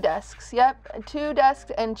 2 desks. Yep. 2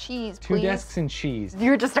 desks and cheese, please. 2 desks and cheese.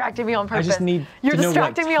 You're distracting me on purpose. I just need You're to know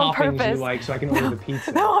what distracting me on toppings purpose. you like so I can order the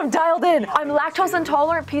pizza. No, I'm dialed in. I'm lactose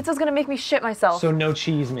intolerant. Pizza's gonna make me shit myself. So no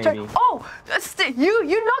cheese, maybe. Oh,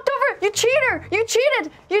 you knocked over. You cheater. You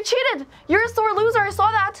cheated. You cheated. You're a sore loser. I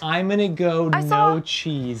saw that. I'm gonna go no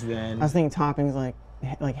cheese then. I was thinking toppings like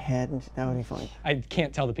head, and that would be fun. I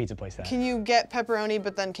can't tell the pizza place that. Can you get pepperoni,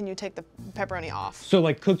 but then can you take the pepperoni off? So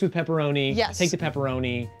like cooked with pepperoni, Yes. take the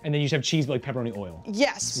pepperoni, and then you just have cheese with like pepperoni oil.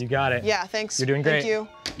 Yes. You got it. Yeah, thanks. You're doing great. Thank you.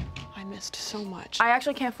 I missed so much. I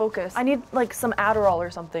actually can't focus. I need like some Adderall or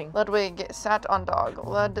something. Ludwig sat on dog.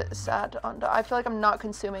 Lud sat on dog. I feel like I'm not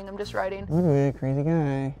consuming, I'm just writing. Ludwig, crazy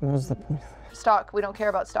guy. What was the point? Stock, we don't care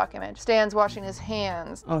about stock image. Stan's washing his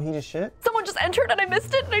hands. Oh, he just shit? Someone just entered and I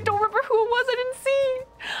missed it and I don't remember who it was. I didn't see.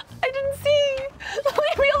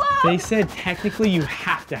 Leave me alone. They said technically you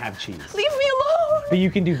have to have cheese. Leave me alone. But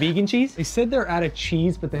you can do vegan cheese? They said they're out of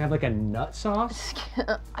cheese, but they have like a nut sauce.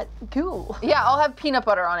 Goo. Yeah, I'll have peanut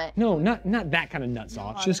butter on it. No, not that kind of nut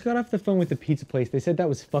sauce. Just got off the phone with the pizza place. They said that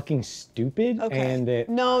was fucking stupid. Okay. And that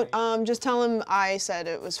No, just tell them I said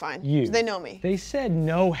it was fine. you. They know me. They said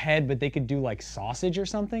no head, but they could do like sausage or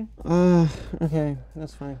something. Okay,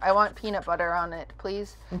 that's fine. I want peanut butter on it,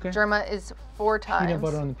 please. Okay. Germa is 4 times. Peanut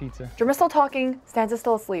butter on the pizza. Germa's still talking. Stan's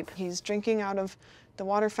still asleep. He's drinking out of the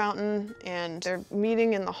water fountain, and they're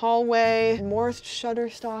meeting in the hallway. More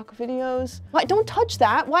Shutterstock videos. Why, don't touch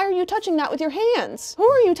that. Why are you touching that with your hands? Who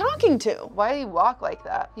are you talking to? Why do you walk like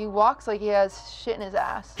that? He walks like he has shit in his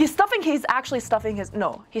ass. He's actually stuffing his,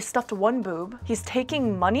 no, he stuffed 1 boob. He's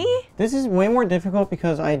taking money? This is way more difficult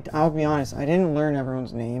because I'll be honest, I didn't learn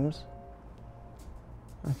everyone's names.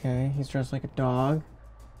 Okay, he's dressed like a dog.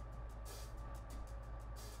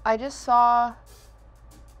 I just saw...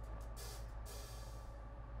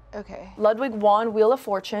 Okay. Ludwig won Wheel of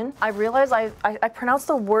Fortune. I realized I pronounced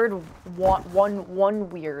the word one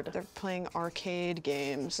weird. They're playing arcade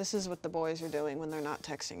games. This is what the boys are doing when they're not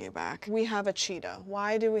texting you back. We have a cheetah.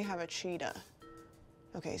 Why do we have a cheetah?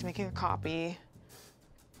 Okay, he's making a copy.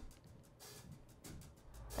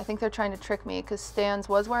 I think they're trying to trick me because Stans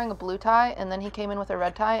was wearing a blue tie and then he came in with a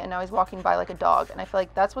red tie and now he's walking by like a dog. And I feel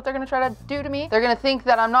like that's what they're gonna try to do to me. They're gonna think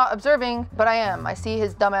that I'm not observing, but I am. I see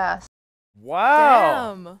his dumb ass.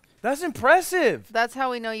 Wow. Damn. That's impressive. That's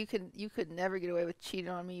how we know you could never get away with cheating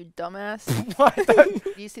on me, you dumbass. What?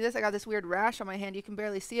 Do you see this? I got this weird rash on my hand. You can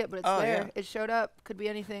barely see it, but it's there. Yeah. It showed up. Could be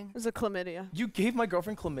anything. It was a chlamydia. You gave my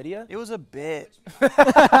girlfriend chlamydia? It was a bit.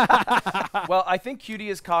 Well, I think Cutie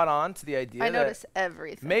has caught on to the idea I that notice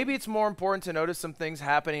everything. maybe it's more important to notice some things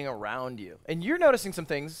happening around you. And you're noticing some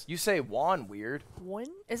things. You say Juan weird. One?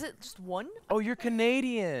 Is it just one? Oh, you're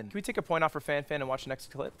Canadian. Can we take a point off for Fan and watch the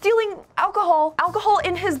next clip? Stealing alcohol. Alcohol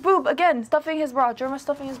in his boob again. Stuffing his bra. Germa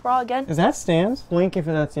stuffing his bra again. Is that Stan's? Blink if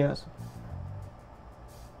that's yes.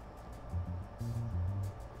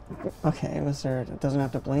 Okay, Mr. Doesn't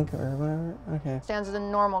have to blink or whatever. Okay. Stans is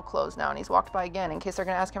in normal clothes now and he's walked by again. In case they're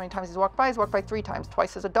gonna ask how many times he's walked by 3 times.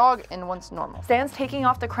 Twice as a dog and once normal. Stan's taking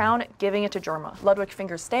off the crown, giving it to Germa. Ludwig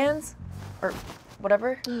fingers Stan's, or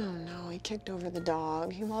whatever. Oh no, he kicked over the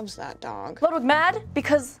dog. He loves that dog. Ludwig mad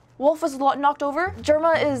because Wolf was knocked over.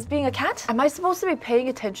 Germa is being a cat. Am I supposed to be paying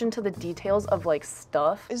attention to the details of like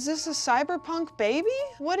stuff? Is this a cyberpunk baby?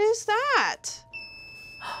 What is that?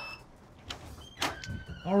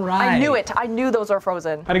 All right. I knew it. I knew those are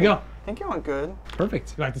frozen. How'd it go? I think you went good.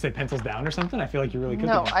 Perfect. You like to say pencils down or something? I feel like you're really cooking.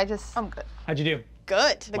 No, it. I'm good. How'd you do?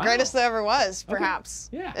 Good. The Wow. greatest there ever was, Okay. perhaps.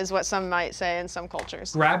 Yeah. Is what some might say in some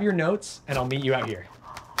cultures. Grab your notes and I'll meet you out here.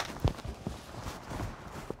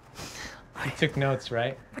 You took notes,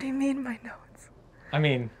 right? What do you mean my notes? I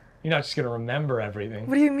mean, you're not just gonna remember everything.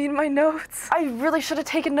 What do you mean my notes? I really should have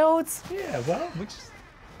taken notes. Yeah, well, we just...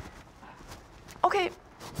 Okay.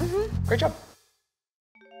 Great job.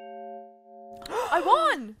 I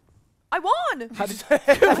won! I won!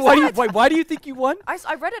 Why do you think you won?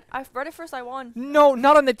 I read it. I read it first. I won. No,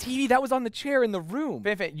 not on the TV. That was on the chair in the room.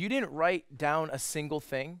 Fan, you didn't write down a single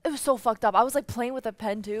thing? It was so fucked up. I was like playing with a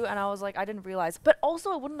pen too, and I was like, I didn't realize. But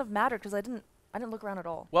also, it wouldn't have mattered because I didn't I didn't look around at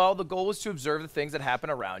all. Well, the goal is to observe the things that happen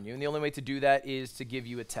around you, and the only way to do that is to give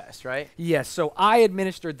you a test, right? Yes, so I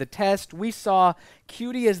administered the test. We saw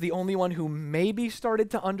Cutie as the only one who maybe started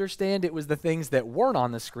to understand it was the things that weren't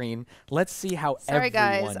on the screen. Let's see how Sorry everyone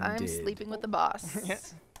guys, I'm did. sleeping with the boss.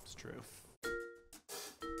 It's true.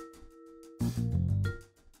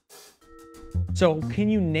 So, can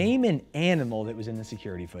you name an animal that was in the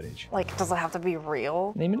security footage? Like, does it have to be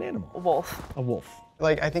real? Name an animal. A wolf. A wolf.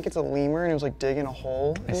 Like, I think it's a lemur, and it was like digging a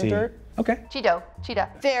hole in the dirt. Okay. Cheetah.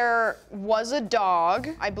 There was a dog.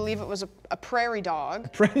 I believe it was a prairie dog.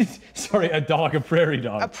 Sorry, a dog, a prairie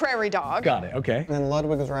dog. A prairie dog. Got it, okay. And then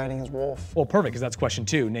Ludwig was riding his wolf. Well, perfect, because that's question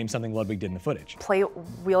 2. Name something Ludwig did in the footage. Play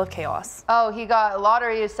Wheel of Chaos. Oh, he got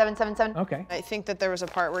lottery is 777. Okay. I think that there was a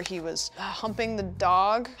part where he was humping the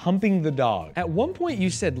dog. Humping the dog. At one point, you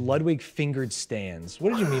said Ludwig fingered stands. What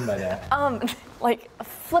did you mean by that? Like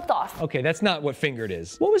flipped off. Okay, that's not what fingered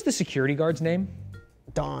is. What was the security guard's name?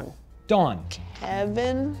 Dawn. Dawn.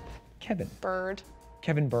 Kevin. Bird.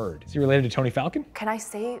 Kevin Bird. Is he related to Tony Falcon? Can I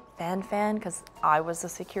say Fan because I was the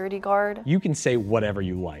security guard? You can say whatever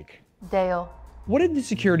you like. Dale. What did the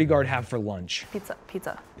security guard have for lunch? Pizza,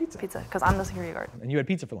 because I'm the security guard. And you had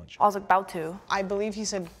pizza for lunch? I was about to. I believe he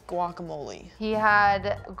said guacamole. He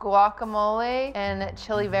had guacamole and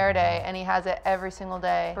chili verde, and he has it every single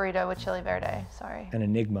day. Burrito with chili verde, sorry. An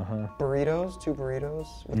enigma, huh? Burritos, 2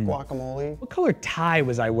 burritos with guacamole. What color tie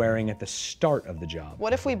was I wearing at the start of the job?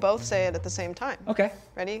 What if we both say it at the same time? Okay.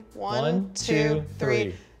 Ready? 1, One, 2,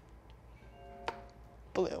 3.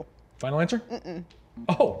 Blue. Final answer? Mm-mm.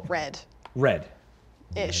 Oh. Red. Red.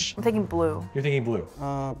 Ish. I'm thinking blue. You're thinking blue.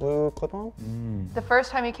 Blue clip-on? The first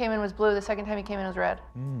time he came in was blue, the second time he came in was red.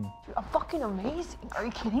 Dude, I'm fucking amazing. Are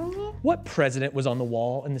you kidding me? What president was on the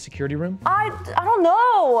wall in the security room? I don't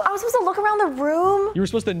know. I was supposed to look around the room. You were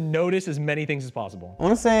supposed to notice as many things as possible. I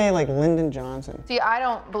want to say like Lyndon Johnson. See, I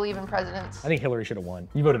don't believe in presidents. I think Hillary should have won.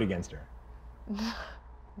 You voted against her.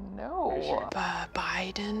 No.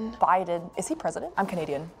 Biden. Biden. Is he president? I'm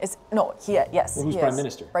Canadian. Yes, Well, who's he prime is.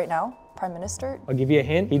 minister? Right now? Prime Minister? I'll give you a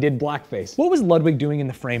hint. He did blackface. What was Ludwig doing in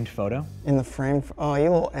the framed photo? In the frame? Oh, you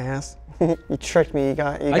little ass. You tricked me. You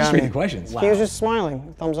got I just me. read the questions. He was just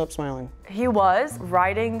smiling. Thumbs up smiling. He was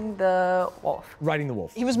riding the wolf. Riding the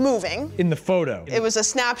wolf. He was moving. In the photo. It was a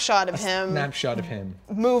snapshot of him Snapshot of him.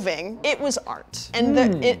 moving. It was art.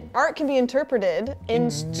 And art can be interpreted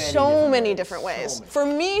in so many different ways. For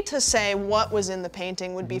me to say what was in the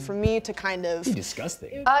painting would be for me to kind of...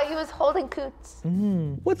 Disgusting. He was holding coots.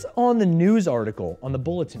 What's on the news article on the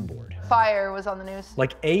bulletin board? Fire was on the news.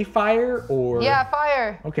 Like a fire or? Yeah,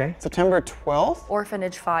 fire. Okay. September 12th?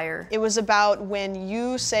 Orphanage fire. It was about when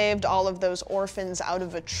you saved all of those orphans out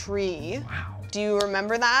of a tree. Wow. Do you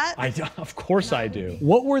remember that? Of course I do.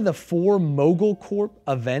 What were the 4 Mogul Corp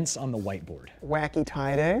events on the whiteboard? Wacky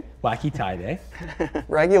tie day. Wacky tie day.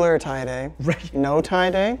 Regular tie day. No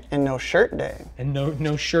tie day. And no shirt day. And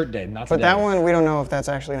no shirt day, not But today. that one, we don't know if that's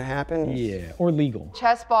actually going to happen. Yeah, or legal.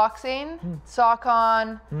 Chess boxing, sock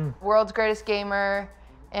on, world's greatest gamer,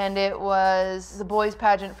 and it was the boys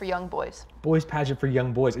pageant for young boys. Boys pageant for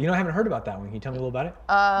young boys. You know, I haven't heard about that one. Can you tell me a little about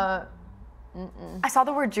it? I saw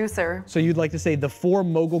the word juicer. So you'd like to say the 4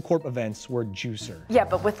 Mogul Corp events were juicer. Yeah,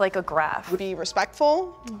 but with like a graph. Be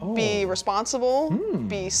respectful, be responsible,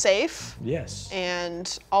 be safe, Yes.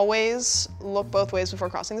 and always look both ways before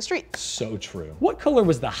crossing the street. So true. What color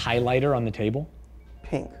was the highlighter on the table?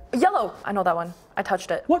 Pink. Yellow. I know that one. I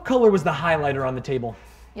touched it. What color was the highlighter on the table?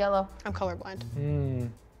 Yellow. I'm colorblind.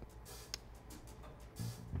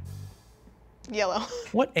 Yellow.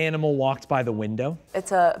 What animal walked by the window?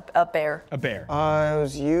 It's a bear. A bear. It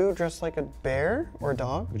was you dressed like a bear or a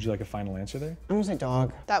dog? Would you like a final answer there? I'm going to say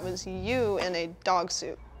dog. That was you in a dog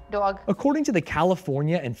suit. Dog. According to the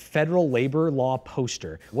California and federal labor law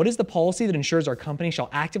poster, what is the policy that ensures our company shall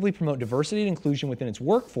actively promote diversity and inclusion within its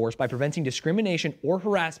workforce by preventing discrimination or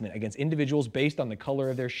harassment against individuals based on the color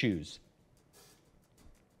of their shoes?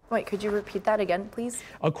 Wait, could you repeat that again, please?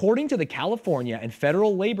 According to the California and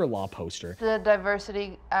federal labor law poster, The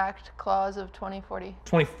Diversity Act clause of 2040.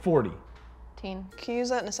 2040. Can you use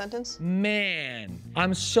that in a sentence? Man,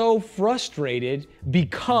 I'm so frustrated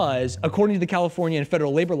because according to the California and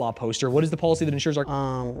federal labor law poster, what is the policy that ensures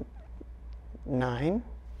our... 9.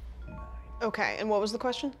 Okay, and what was the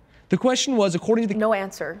question? The question was, according to the... No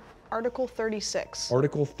answer. Article 36.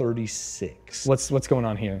 Article 36. What's going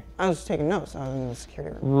on here? I was taking notes. I was in the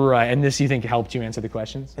security room. Right, and this you think helped you answer the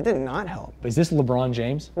questions? It did not help. Is this LeBron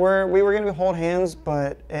James? We were gonna hold hands,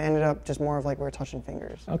 but it ended up just more of like we were touching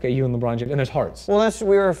fingers. Okay, you and LeBron James, and there's hearts. Well,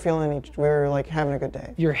 we were feeling we were like having a good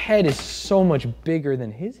day. Your head is so much bigger than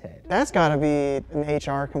his head. That's gotta be an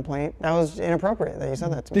HR complaint. That was inappropriate that you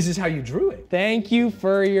said that to me. This is how you drew it. Thank you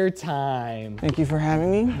for your time. Thank you for having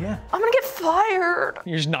me. Yeah. I'm gonna get fired.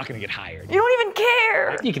 You're just not gonna get hired. You don't even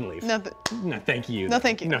care. You can leave. No, No, thank you. No,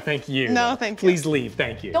 thank you. No, thank you. No, thank you. Please leave,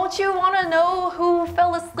 thank you. Don't you want to know who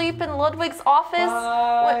fell asleep in Ludwig's office?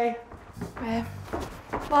 Bye. Okay.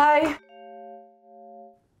 Bye.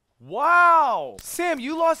 Wow! Sam,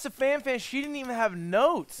 you lost to Fan. She didn't even have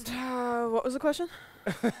notes. What was the question?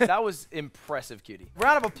 That was impressive, cutie.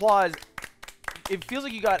 Round of applause. It feels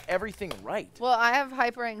like you got everything right. Well, I have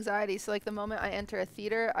hyper anxiety, so like the moment I enter a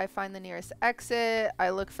theater, I find the nearest exit. I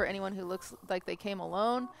look for anyone who looks like they came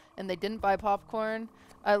alone and they didn't buy popcorn.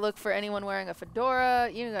 I look for anyone wearing a fedora.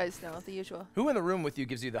 You guys know the usual. Who in the room with you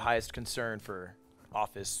gives you the highest concern for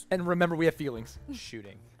office And remember, we have feelings.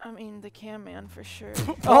 shooting? I mean, the cam man for sure.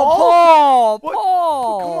 Paul! What?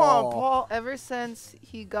 Paul! Come on, Paul. Ever since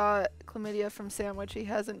he got chlamydia from Sandwich, he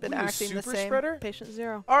hasn't been Ooh, acting the super same. spreader? Patient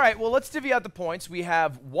 0. All right, well, let's divvy out the points. We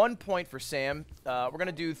have 1 point for Sam. We're going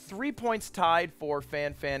to do 3 points tied for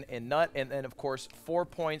Fan and Nut, and then, of course, 4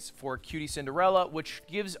 points for Cutie Cinderella, which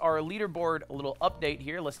gives our leaderboard a little update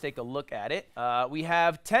here. Let's take a look at it. We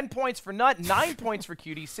have 10 points for Nut, 9 points for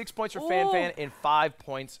Cutie, 6 points for Fan, and 5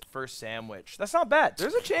 points for Sandwich. That's not bad.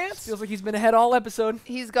 There's a chance. Feels like he's been ahead all episode.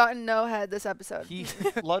 He's gotten no head this episode.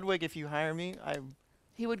 Ludwig, if you hire me,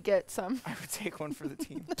 He would get some. I would take one for the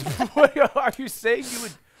team. What are you saying? You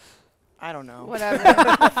would... I don't know.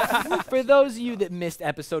 Whatever. For those of you that missed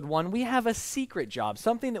episode 1, we have a secret job,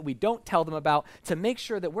 something that we don't tell them about to make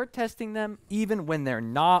sure that we're testing them even when they're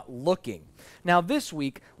not looking. Now this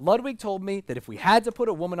week, Ludwig told me that if we had to put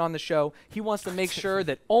a woman on the show, he wants to make sure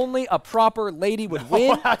that only a proper lady would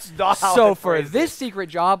win. That's not how So I for phrased this secret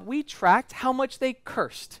job, we tracked how much they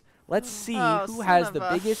cursed. Let's see Oh, who son has of the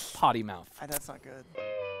a- biggest potty mouth. That's not good.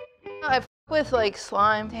 I f with like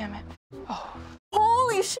slime. Damn it.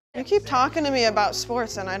 Holy shit. You keep talking to me about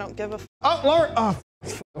sports and I don't give a f. Oh, Lord. Oh,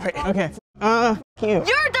 wait. Okay. You.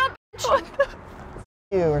 You're a dumb bitch.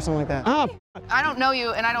 You or something like that. Oh. I don't know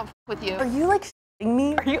you and I don't f with you. Are you like shitting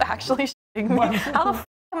me? Are you actually shitting me? How the f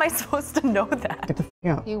am I supposed to know that? Get the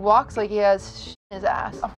f out. He walks like he has sh in his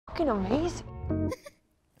ass. I'm fucking amazing.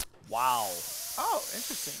 Wow. Oh,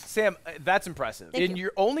 interesting. Sam, that's impressive. Thank And you.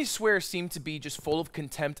 your only swears seem to be just full of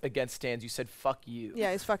contempt against stands. You said, fuck you.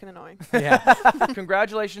 Yeah, he's fucking annoying. Yeah.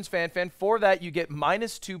 Congratulations, Fan. For that, you get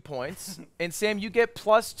 -2 points. And Sam, you get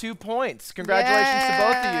 +2 points. Congratulations to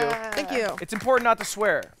both of you. Thank you. It's important not to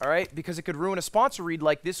swear, all right? Because it could ruin a sponsor read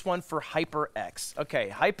like this one for HyperX. Okay,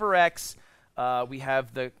 HyperX, we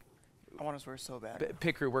have the... I want to swear so bad.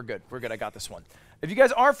 Pit crew, we're good. We're good. I got this one. If you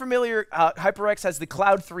guys aren't familiar, HyperX has the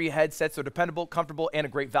Cloud 3 headsets. They're dependable, comfortable, and a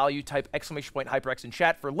great value. Type !HyperX in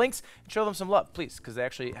chat for links and show them some love, please, because they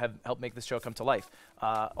actually have helped make this show come to life.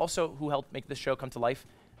 Also, who helped make this show come to life?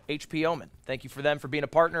 HP Omen. Thank you for them for being a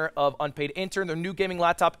partner of Unpaid Intern. Their new gaming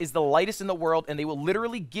laptop is the lightest in the world, and they will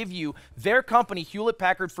literally give you their company,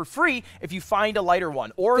 Hewlett-Packard, for free if you find a lighter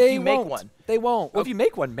one or if you make one. They won't. Well, if you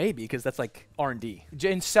make one, maybe, because that's like R&D.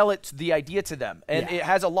 And sell it, the idea to them. And Yeah. it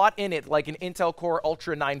has a lot in it, like an Intel Core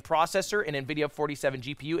Ultra 9 processor, an NVIDIA 47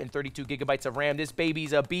 GPU, and 32 gigabytes of RAM. This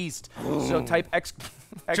baby's a beast. So type X...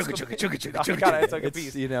 Chugga, God, it's like a It's,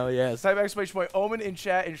 beast. you know, yes. Type ! Omen in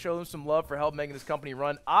chat and show them some love for helping making this company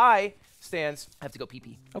run. I, Stans, have to go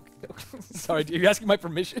pee-pee. Okay. Sorry, are you asking my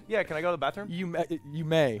permission? Yeah, can I go to the bathroom? You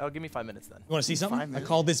may. Oh, give me 5 minutes then. You want to see something? I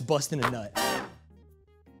call this busting a nut.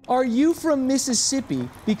 Are you from Mississippi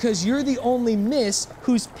because you're the only miss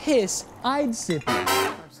whose piss I'd sip in?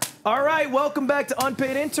 All right, welcome back to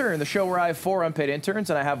Unpaid Intern, the show where I have 4 unpaid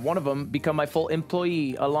interns, and I have one of them become my full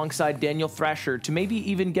employee alongside Daniel Thrasher to maybe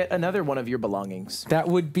even get another one of your belongings. That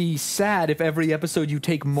would be sad if every episode you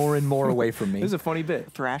take more and more away from me. This is a funny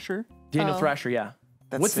bit. Thrasher? Daniel Thrasher, yeah.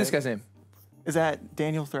 That's What's this sick. guy's name? Is that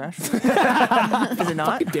Daniel Thrasher? Is it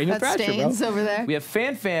not? Daniel That Thrasher, stains bro. over there. We have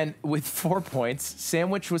Fan with 4 points,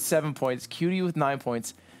 Sandwich with 7 points, Cutie with 9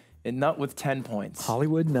 points, and Nut with 10 points.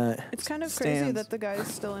 Hollywood nut. It's kind of crazy Stands. that the guy's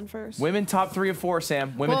still in first. Women top 3 of 4,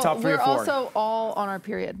 Sam. Women Well, top 3 we're of 4. also all on our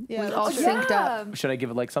period. Yeah, we all that's synced up. Should I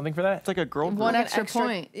give it like something for that? It's like a girl group. One An extra extra-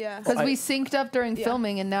 point. yeah. Because I- we synced up during Yeah.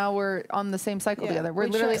 filming and now we're on the same cycle Yeah. together. We're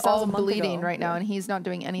We literally checked ourselves all a month bleeding ago. right now Yeah. and he's not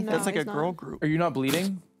doing anything. No. That's like a he's not. girl group. Are you not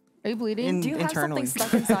bleeding? Are you bleeding? Do you have something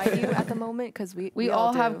stuck inside you at the moment? Because we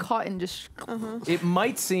all have do. cotton just. It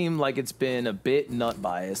might seem like it's been a bit nut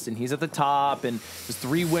biased, and he's at the top, and there's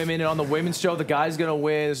 3 women, and on the women's show, the guy's gonna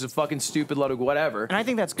win. This is a fucking stupid Ludwig, whatever. And I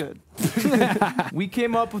think that's good. We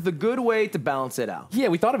came up with a good way to balance it out. Yeah,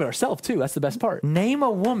 we thought of it ourselves too. That's the best part. Name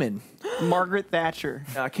a woman. Margaret Thatcher.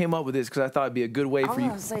 I came up with this because I thought it'd be a good way I for was you.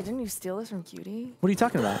 gonna say, didn't you steal this from Cutie? What are you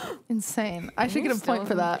talking about? Insane. I should get a point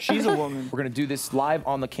for that. She's a woman. We're gonna do this live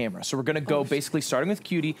on the camera. So we're gonna go basically starting with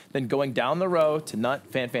Cutie, then going down the row to Nut,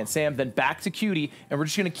 Fan, Sam, then back to Cutie, and we're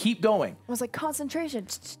just gonna keep going. I was like, concentration.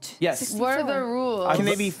 Yes. What are the rules? Can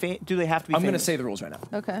they be? Do they have to be? I'm gonna famous? say the rules right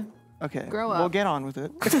now. Okay. Okay. Grow up. We'll get on with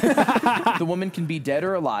it. The woman can be dead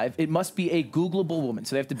or alive. It must be a Googleable woman,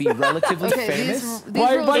 so they have to be relatively famous.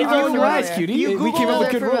 Why are you rolling your eyes, familiar. Cutie? We came up with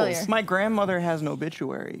good rules. My grandmother has an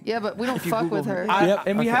obituary. Yeah, but we don't If you fuck Google with her. me.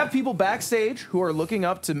 And we have people backstage who are looking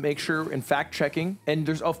up to make sure and fact checking. And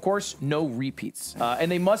there's, of course, no repeats.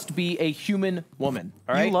 And they must be a human woman.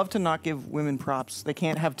 All right? You love to not give women props. They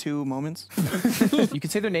can't have 2 moments. You can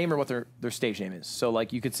say their name or what their stage name is. So,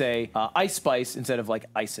 like, you could say Ice Spice instead of, like,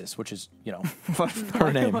 Isis, which is, you know,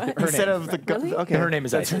 Her name. Instead of the Really? okay. Her name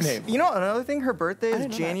is that's her Isis. name. You know another thing? Her birthday is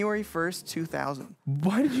didn't know that. January 1st, 2000.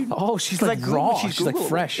 Why did you? Oh, she's like Google- raw. she's She's like Googleable.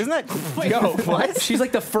 fresh. Isn't that? Yo, what? She's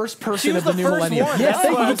like the first person She was of the the new first millennium. one. Yes,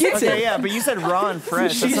 That's why I he was- gets okay, it. yeah, but you said raw and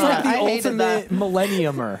fresh. She's That's like not- the I hated ultimate that.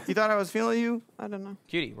 millenniumer. You thought I was feeling you? I don't know.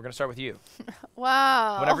 Cutie, we're going to start with you.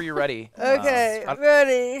 Wow. Whenever you're ready. Okay, I-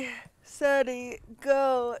 ready, steady,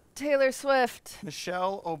 go. Taylor Swift.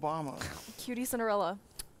 Michelle Obama. Cutie Cinderella.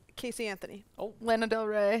 Casey Anthony. Lana Del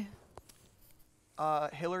Rey.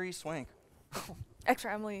 Hillary Swank.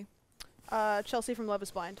 Extra Emily. Chelsea from Love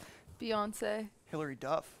is Blind. Beyonce. Hillary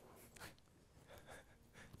Duff.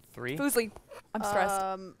 3. Foozly. I'm stressed.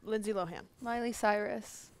 Lindsay Lohan. Miley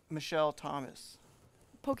Cyrus. Michelle Thomas.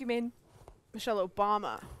 Pokemon. Michelle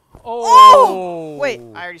Obama. Oh! Wait.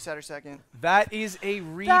 I already said her second. That is a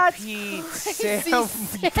repeat. That's Sam.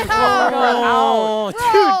 Oh,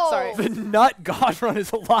 Bro. dude, the nut god run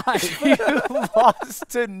is alive. You lost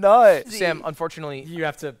to Nut. Sam, unfortunately, You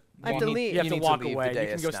have to. I have to leave. You have You to need to walk leave the away. You can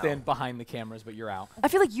dais go now. stand behind the cameras, but you're out. I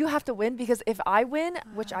feel like you have to win because if I win,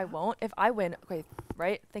 which I won't, if I win, okay,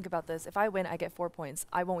 right? Think about this. If I win, I get 4 points.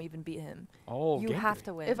 I won't even beat him. Oh, You have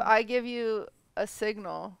to win. If I give you a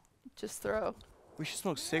signal, just throw. We should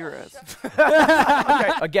smoke cigarettes.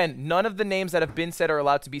 okay. Again, none of the names that have been said are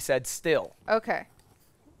allowed to be said still. Okay.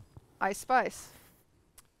 Ice Spice.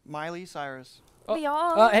 Miley Cyrus.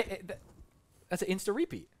 Beyond. That's an insta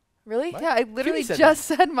repeat. Really? Yeah, I literally said just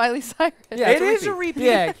said Miley Cyrus. Yeah, It it's is a repeat.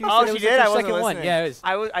 Yeah, Cutie Oh, said it she was did? like I her wasn't second one. listening. Yeah, it was.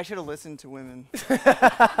 I should have listened to women.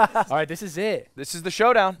 All right, this is it. This is the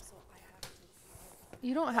showdown.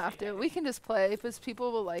 You don't have to. We can just play because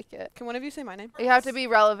people will like it. Can one of you say my name? You have to be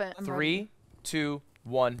relevant. 3, 2,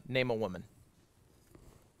 1. Name a woman.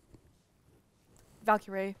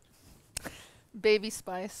 Valkyrie. Baby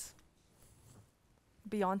Spice.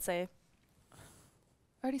 Beyonce.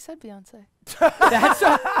 I already said Beyonce.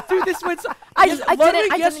 Dude, this went so. I Ludwig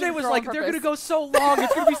didn't yesterday even was throw on like, they're gonna purpose. go so long.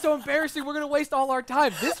 It's gonna be so embarrassing. We're gonna waste all our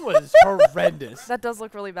time. This was horrendous. That does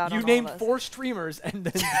look really bad You on named all of us. 4 streamers and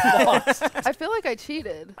then lost. I feel like I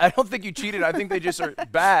cheated. I don't think you cheated. I think they just are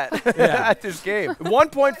bad at this game. 1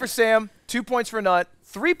 point for Sam, 2 points for Nut,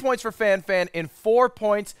 3 points for Fan, and 4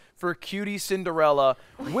 points for Cutie Cinderella,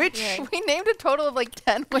 which We named a total of like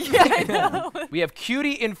 10 women. I know. we have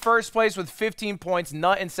Cutie in first place with 15 points,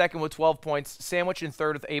 Nut in second with 12 points, Sandwich in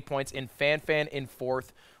third with 8 points, and Fan in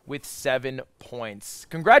fourth with 7 points.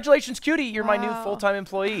 Congratulations, Cutie. You're my new full-time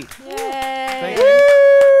employee. Yay. Thank you.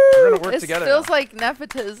 We're going to work This together feels now. like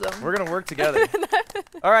nepotism. We're going to work together.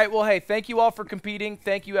 All right. Well, hey, thank you all for competing.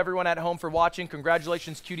 Thank you, everyone at home, for watching.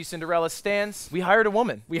 Congratulations, Cutie Cinderella. Stans, we hired a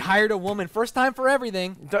woman. We hired a woman. First time for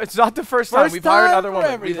everything. It's not the first time. First We've hired time other for women.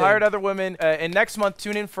 We've everything. hired other women. And next month,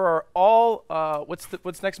 tune in for our all.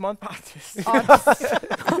 What's next month? Have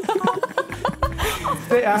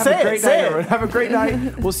a great night, everyone. Have a great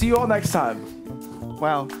night. We'll see you all next time.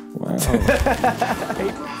 Wow. Wow.